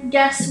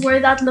guess where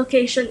that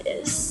location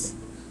is.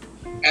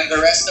 and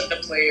the rest of the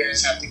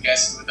players have to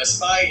guess who the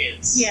spy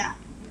is. Yeah.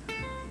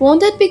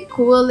 Won't it be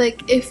cool,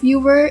 like if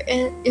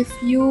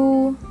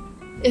you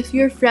if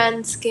your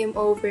friends came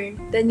over,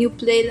 then you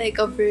play like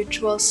a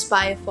virtual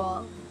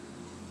Spyfall.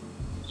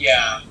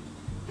 Yeah.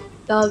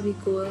 That would be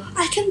cool.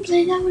 I can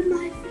play that with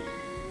my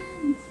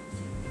friends.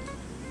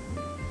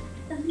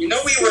 You know,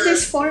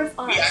 There's 4 of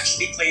us. we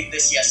actually played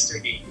this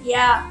yesterday.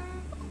 Yeah,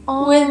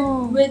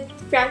 Oh, with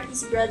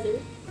Frankie's brother.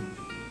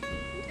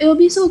 it would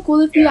be so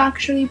cool if you Yeah.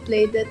 actually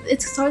played it.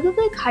 It's sort of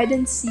like hide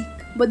and seek,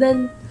 but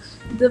then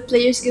the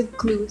players give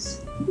clues.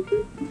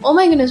 Oh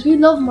my goodness, we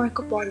love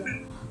Marco Polo.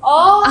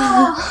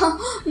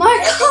 Oh,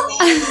 Marco!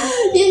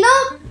 You know,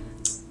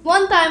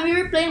 one time we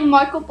were playing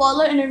Marco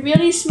Polo in a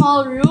really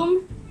small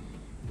room,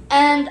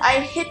 and I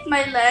hit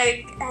my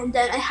leg, and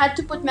then I had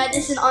to put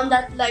medicine on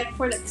that leg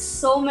for like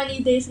so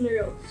many days in a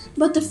row.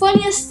 But the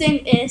funniest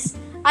thing is,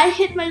 I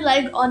hit my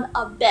leg on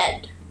a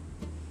bed.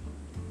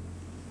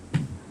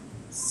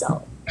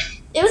 So,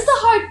 it was the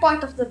hard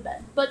part of the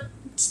bed, but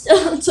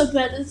still, the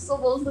bed is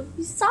supposed to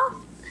be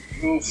soft.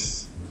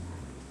 Oof.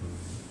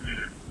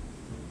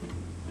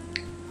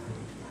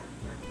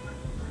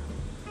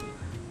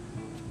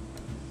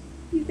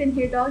 You can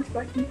hear dogs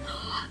barking.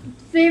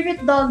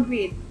 Favorite dog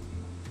breed?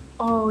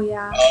 Oh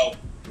yeah, Oh,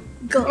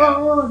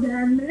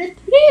 Golden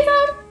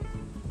Retriever.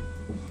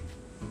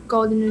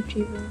 Golden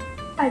Retriever.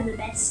 Are the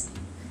best.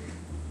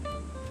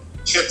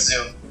 Shih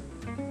Tzu.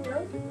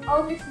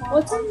 All the small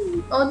What's dogs.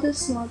 in all the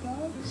small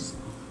dogs?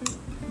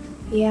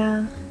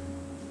 Yeah.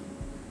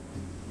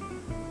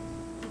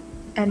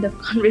 End of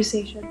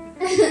conversation.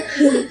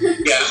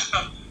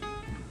 Yeah.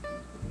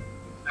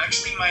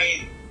 Actually,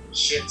 my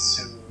Shih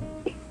Tzu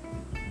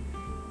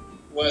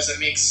was a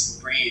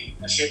mixed breed,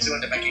 a Shih Tzu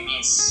and a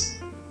Pekingese.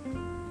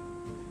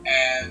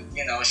 And,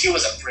 you know, she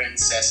was a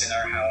princess in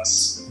our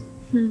house.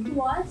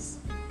 What?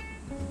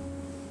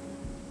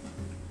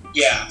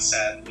 Yeah,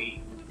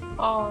 sadly.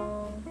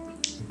 Oh.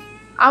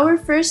 Our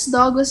first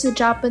dog was a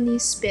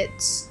Japanese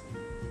Spitz.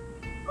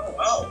 Oh,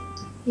 wow.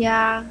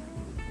 Yeah.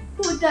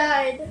 Who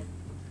died?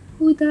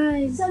 Who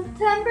died?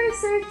 September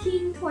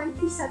 13,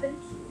 2017.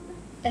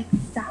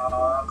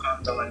 Exactly.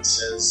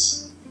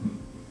 Condolences.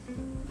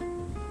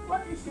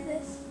 What is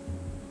this?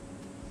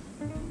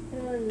 I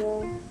don't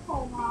know.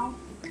 Oh wow.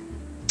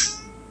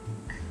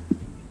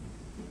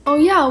 Oh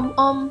yeah.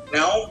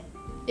 Now,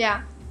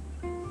 Yeah.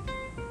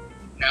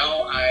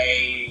 now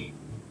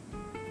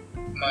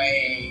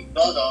my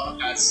Dodo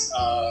has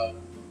a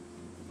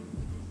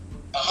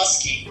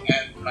husky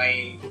and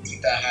my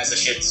tita has a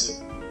Shih Tzu.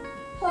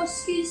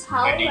 Huskies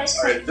howl Their like names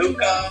are something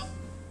Luca else.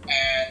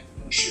 and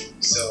Mushu.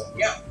 So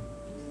yeah.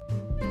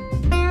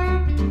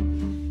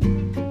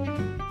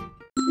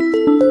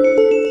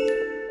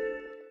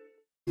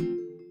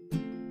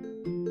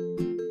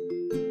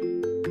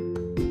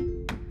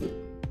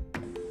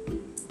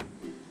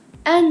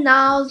 And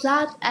now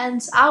that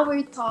ends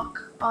our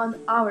talk on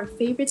our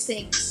favorite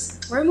things.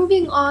 We're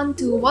moving on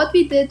to what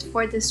we did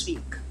for this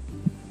week.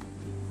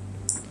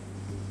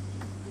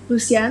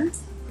 Lucian?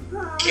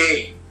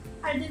 Okay.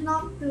 I did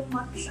not do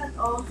much at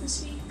all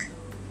this week.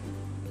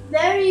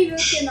 Very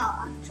routine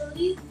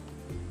actually.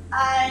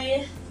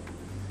 I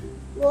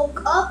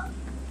woke up,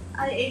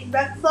 I ate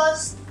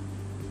breakfast,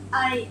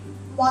 I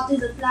watered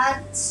the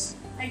plants,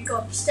 I go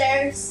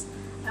upstairs,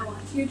 I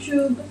watch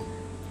YouTube,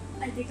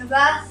 I take a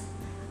bath,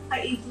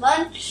 I eat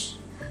lunch,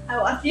 I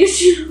watch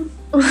YouTube.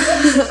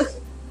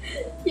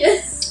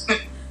 Yes.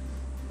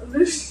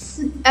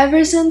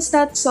 Ever since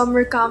that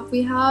summer camp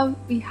we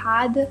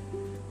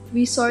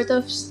sort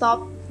of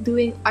stopped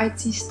doing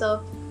artsy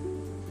stuff.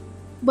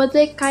 But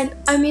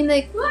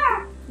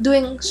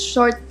doing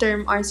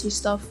short-term artsy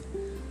stuff.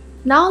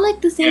 Now like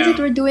the things Yeah. that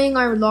we're doing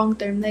are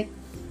long-term. Like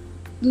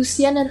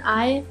Lucian and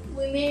I,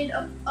 We made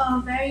a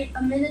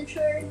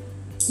miniature.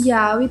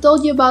 yeah, we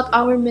told you about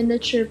our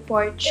miniature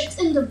porch. It's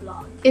in the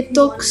blog. It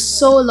took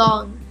so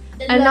long.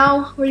 It's And like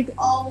now we're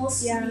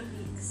almost Yeah. 3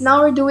 weeks.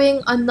 Now we're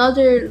doing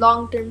another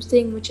long-term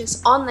thing, which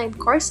is online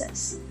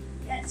courses.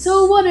 Yes.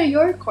 So what are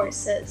your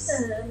courses?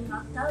 I'm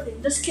not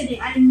telling. Just kidding.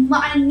 I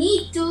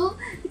need to.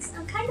 Because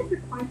I'm kind of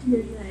required to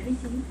review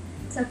everything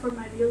except for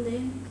my real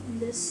name in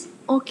this.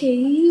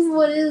 Okay,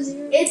 what is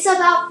your... It's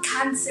about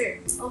cancer.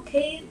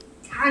 Okay,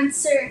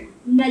 cancer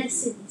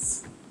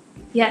medicines.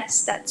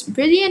 Yes, that's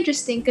pretty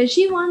interesting because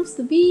she wants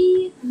to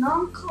be An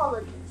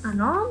oncologist. an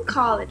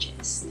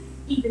oncologist.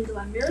 Even though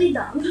I'm really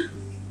dumb.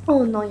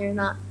 Oh no, you're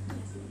not.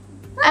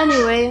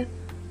 Anyway,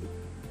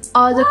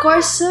 the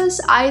courses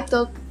I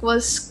took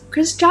was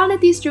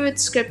Christianity through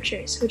its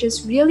scriptures, which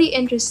is really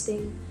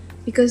interesting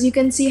because you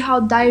can see how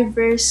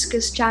diverse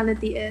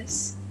Christianity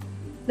is.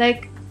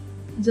 Like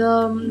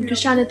the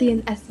Christianity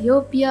in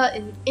Ethiopia,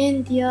 in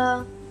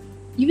India,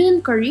 even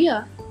in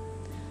Korea.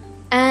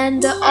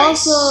 And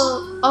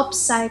also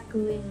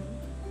upcycling,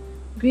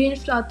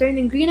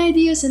 turning green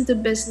ideas into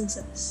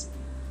businesses.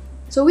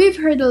 So we've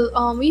heard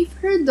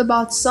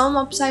about some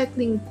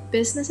upcycling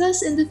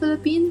businesses in the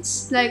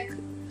Philippines, like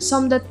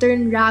some that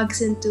turn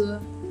rags into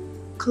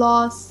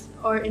cloth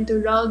or into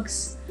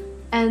rugs,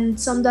 and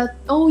some that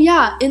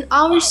in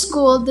our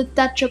school, the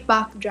Tetra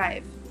Pak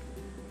drive,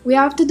 we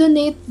have to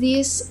donate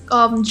these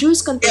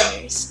juice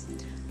containers.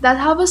 that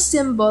have a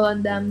symbol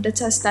on them that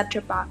says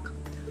Tetra Pak.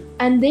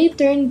 And they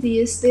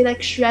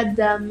like shred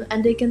them,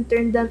 and they can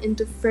turn them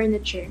into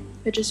furniture,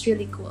 which is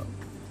really cool.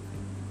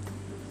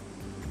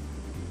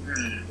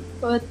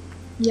 But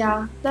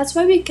yeah, that's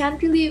why we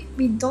don't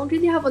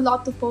really have a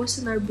lot to post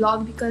in our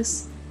blog,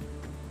 because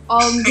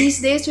these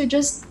days we're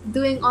just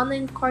doing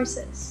online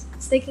courses.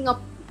 It's taking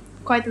up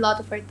quite a lot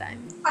of our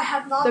time. I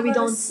have not But we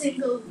done a don't-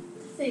 single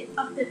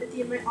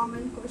activity in my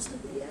online course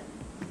yet.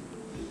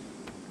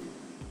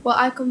 Well,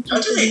 I How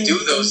completed do they my do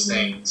those own.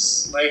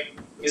 things? Like,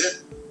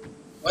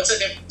 what's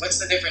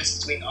the difference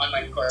between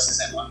online courses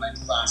and online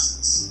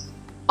classes?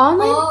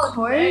 Online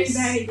course?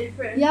 Very, very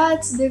different. Yeah,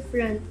 it's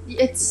different.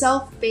 It's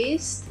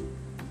self-paced,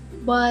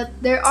 but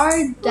there are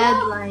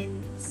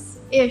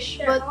deadlines-ish.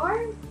 There But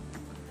are.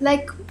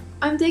 like,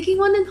 I'm taking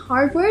one in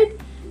Harvard,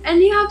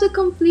 and you have to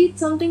complete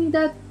something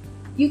that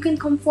you can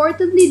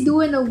comfortably do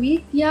in a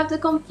week. You have to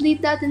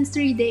complete that in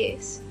 3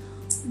 days.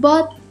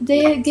 But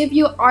they give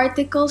you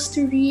articles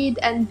to read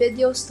and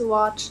videos to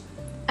watch,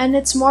 and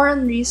it's more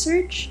on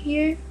research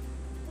here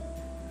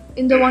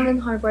in the one in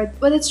Harvard.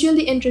 But it's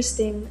really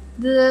interesting.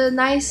 The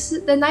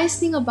nice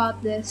thing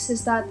about this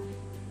is that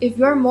if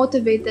you're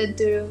motivated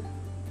to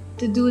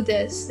do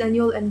this, then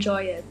you'll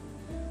enjoy it.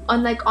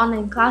 Unlike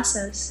online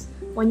classes,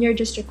 when you're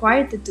just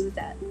required to do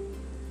that.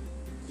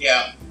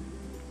 Yeah.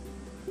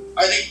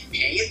 Are they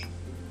paid?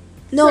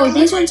 No, Some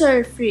these are ones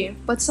are free,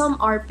 but some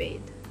are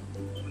paid.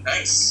 Oh,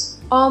 nice.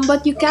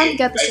 But you can't Okay,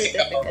 get the I think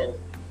certificate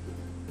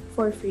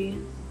for free.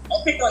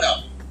 I'll pick one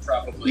up,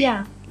 probably.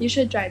 Yeah, you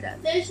should try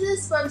that. There's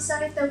this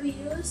website that we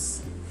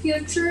use,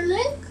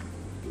 FutureLink.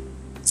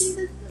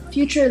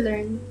 Future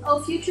Learn.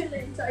 Oh,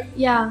 FutureLink. Sorry.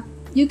 Yeah,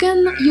 you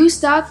can use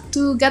that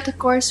to get a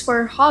course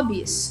for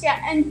hobbies. Yeah,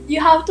 and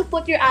you have to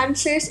put your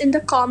answers in the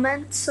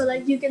comments so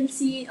like you can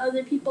see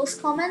other people's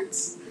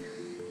comments.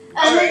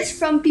 And Alright. it's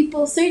from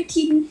people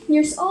 13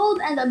 years old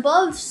and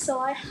above, so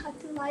I had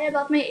to lie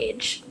about my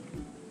age.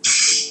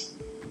 Yes.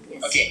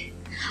 Okay.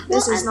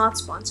 This Well, is not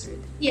sponsored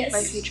Yes.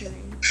 by Future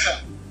Learn.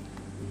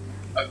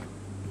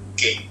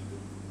 Okay.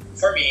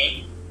 For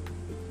me,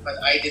 what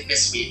I did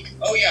this week.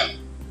 Oh yeah.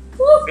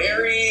 Woo.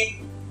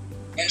 Very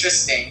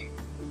interesting.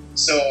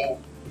 So,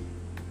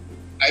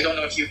 I don't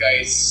know if you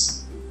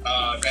guys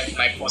read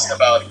my post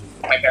about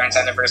my parents'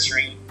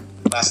 anniversary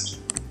last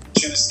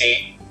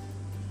Tuesday.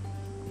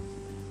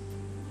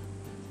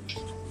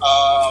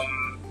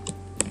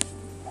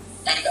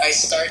 And I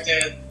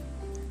started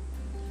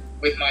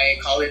with my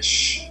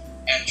college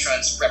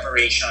entrance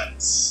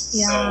preparations. So,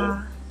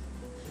 Yeah.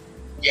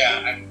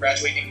 yeah, I'm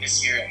graduating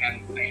this year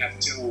and I have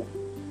to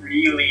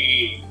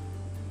really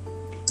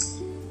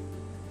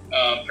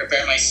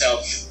prepare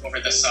myself over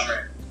the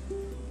summer.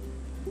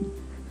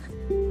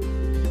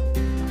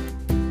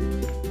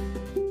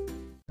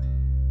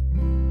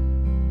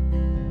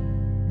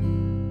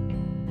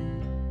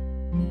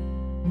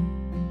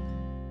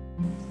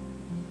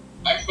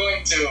 I'm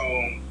going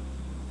to,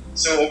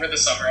 so over the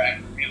summer,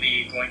 I'm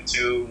really going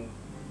to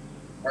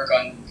work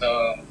on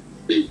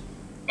the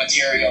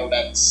material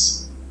that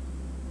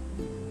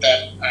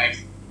I've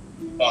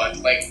bought.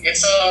 Like,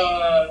 it's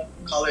a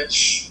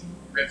college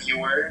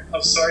reviewer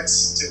of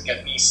sorts to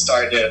get me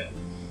started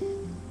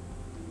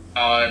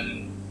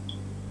on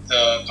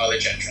the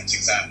college entrance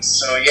exams.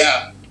 So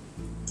yeah,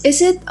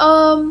 Is it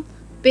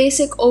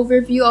basic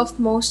overview of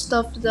most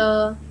of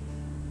the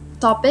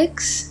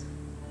topics,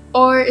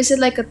 or is it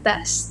like a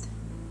test?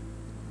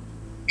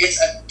 it's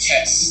a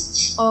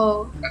test.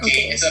 Oh, Okay,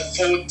 okay. it's a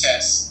full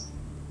test.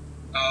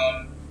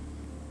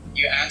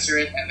 You answer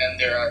it, and then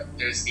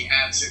there's the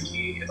answer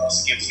key. It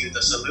also gives you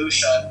the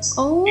solutions.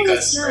 Oh,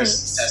 Because that's first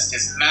nice. test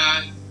is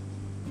math,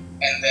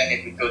 and then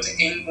it would go to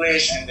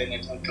English, and then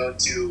it would go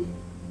to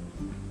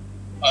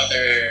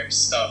other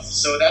stuff.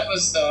 So that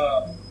was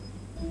the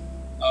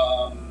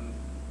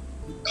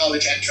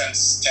college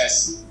entrance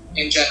test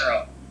in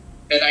general.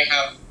 Then I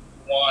have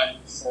one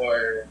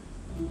for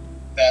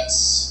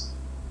that's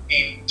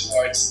aimed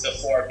towards the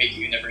 4 big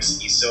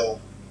universities. So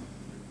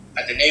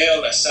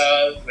Ateneo, La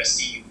Salle, West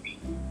UP.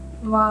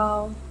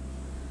 Wow.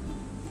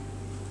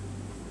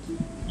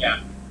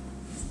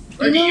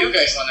 Where You do know- you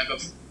guys want to go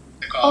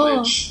to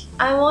college?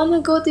 I want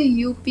to go to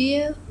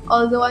UP,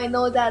 although I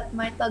know that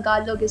my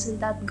Tagalog isn't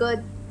that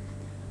good.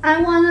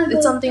 I wanna go.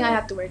 It's something to, I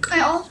have to work on.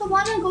 I also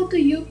wanna go to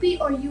UP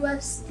or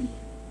UST.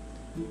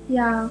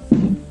 Yeah.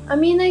 I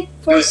mean, like,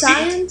 for UST?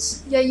 science,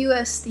 yeah,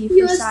 UST for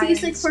UST science.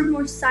 is like for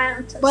more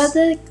scientists. But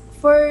like,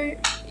 for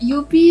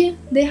UP,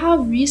 they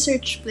have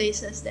research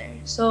places there.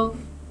 So,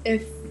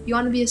 if you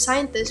want to be a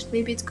scientist,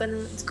 maybe it's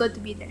good to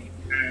be there.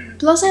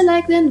 Plus, I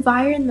like the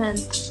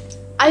environment.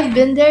 I've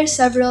been there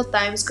several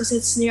times because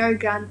it's near our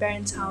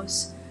grandparents'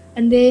 house,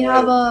 and they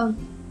have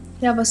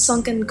a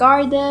sunken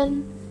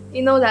garden.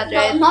 You know that,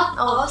 right? Not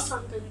Oh. a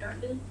sunken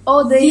garden,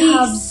 Oh, they The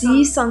have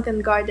the sunken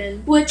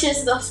garden. which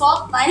is the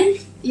fault line.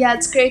 Yeah,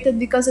 it's created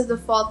because of the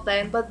fault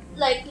line. But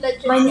Like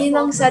legit. my the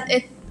ninang fault said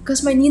it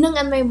because my ninang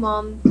and my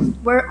mom,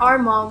 our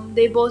mom,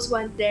 they both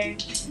went there.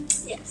 line.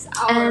 Yes,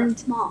 our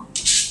and- mom.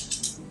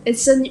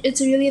 it's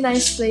a really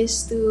nice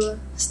place to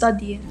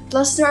study.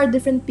 Plus, there are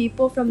different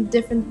people from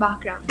different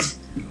backgrounds,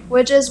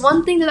 which is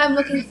one thing that I'm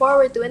looking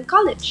forward to in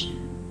college.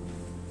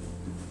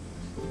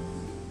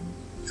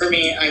 For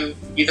me, I'm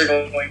either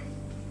going.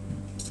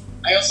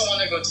 I also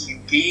want to go to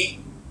UP,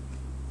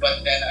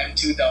 but then I'm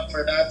too dumb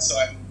for that, so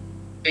I'm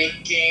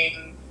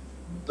thinking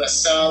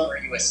LaSalle or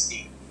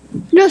USD.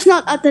 Just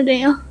not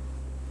Ateneo.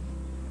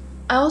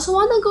 I also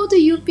want to go to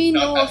UP,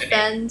 no Not Ateneo.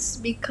 offense,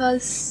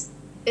 because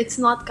it's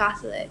not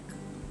Catholic.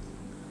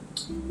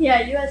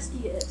 Yeah,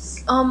 USD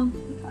is.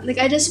 Like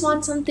I just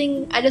want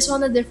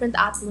a different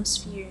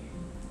atmosphere.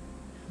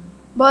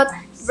 But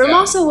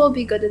Vermosa will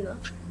be good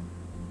enough.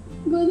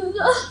 Good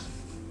enough.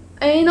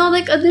 I know,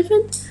 like a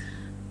different,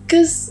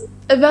 because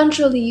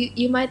eventually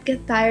you might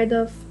get tired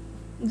of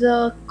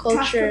the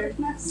culture.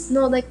 Catholicness.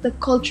 No, like the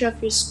culture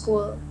of your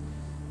school.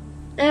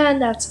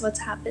 And that's what's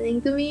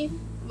happening to me.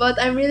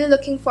 But I'm really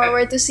looking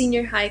forward to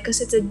senior high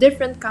because it's a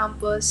different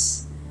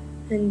campus.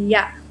 And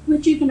yeah.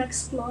 Which you can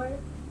explore.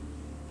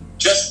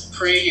 Just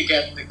pray you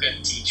get the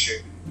good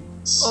teacher.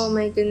 Oh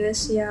my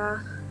goodness,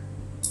 yeah.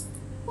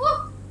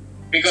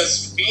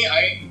 Because me,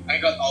 I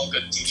got all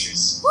good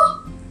teachers.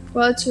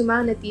 Well, it's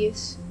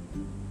humanities.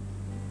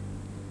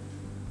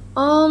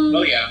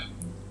 Well, yeah.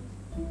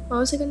 What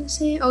was I gonna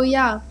say? Oh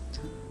yeah.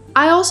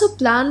 I also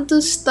plan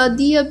to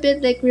study a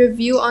bit, like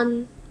review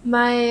on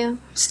my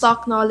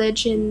stock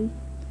knowledge in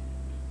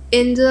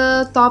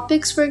the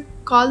topics for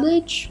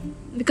college,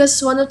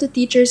 because one of the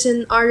teachers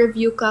in our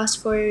review class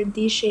for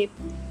D-Shape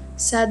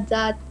said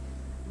that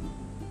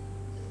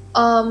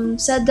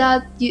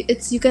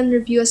you can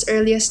review as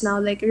early as now,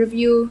 like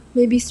review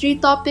maybe 3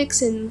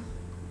 topics in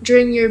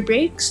during your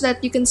break so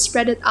that you can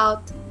spread it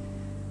out.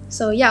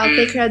 So yeah, I'll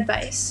take her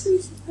advice.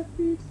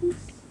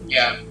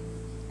 Yeah.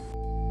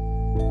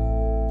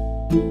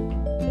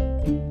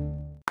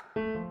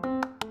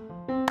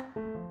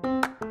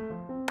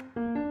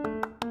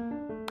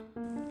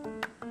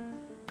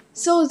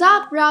 So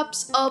that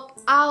wraps up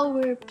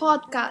our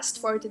podcast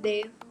for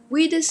today.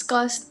 We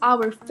discussed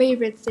our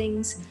favorite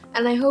things,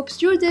 and I hope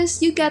through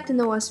this you get to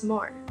know us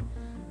more.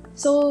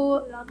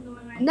 So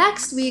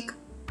next week,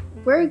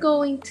 we're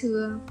going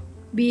to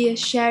be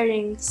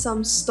sharing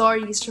some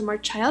stories from our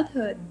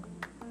childhood.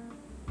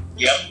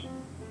 Yep.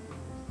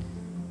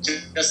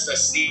 Just a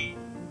sneak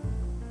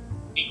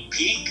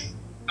peek.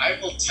 I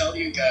will tell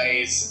you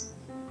guys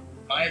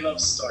my love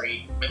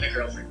story with a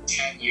girl for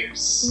 10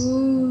 years.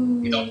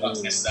 Ooh. You don't want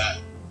to miss that.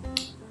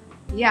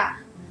 Yeah.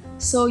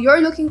 So you're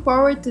looking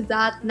forward to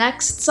that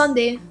next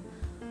Sunday.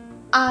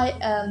 I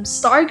am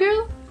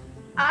Stargirl.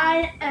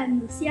 I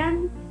am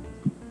Lucian.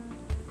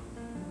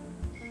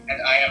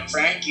 And I am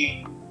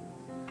Frankie.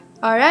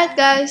 Alright,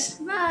 guys.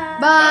 Bye.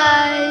 Bye.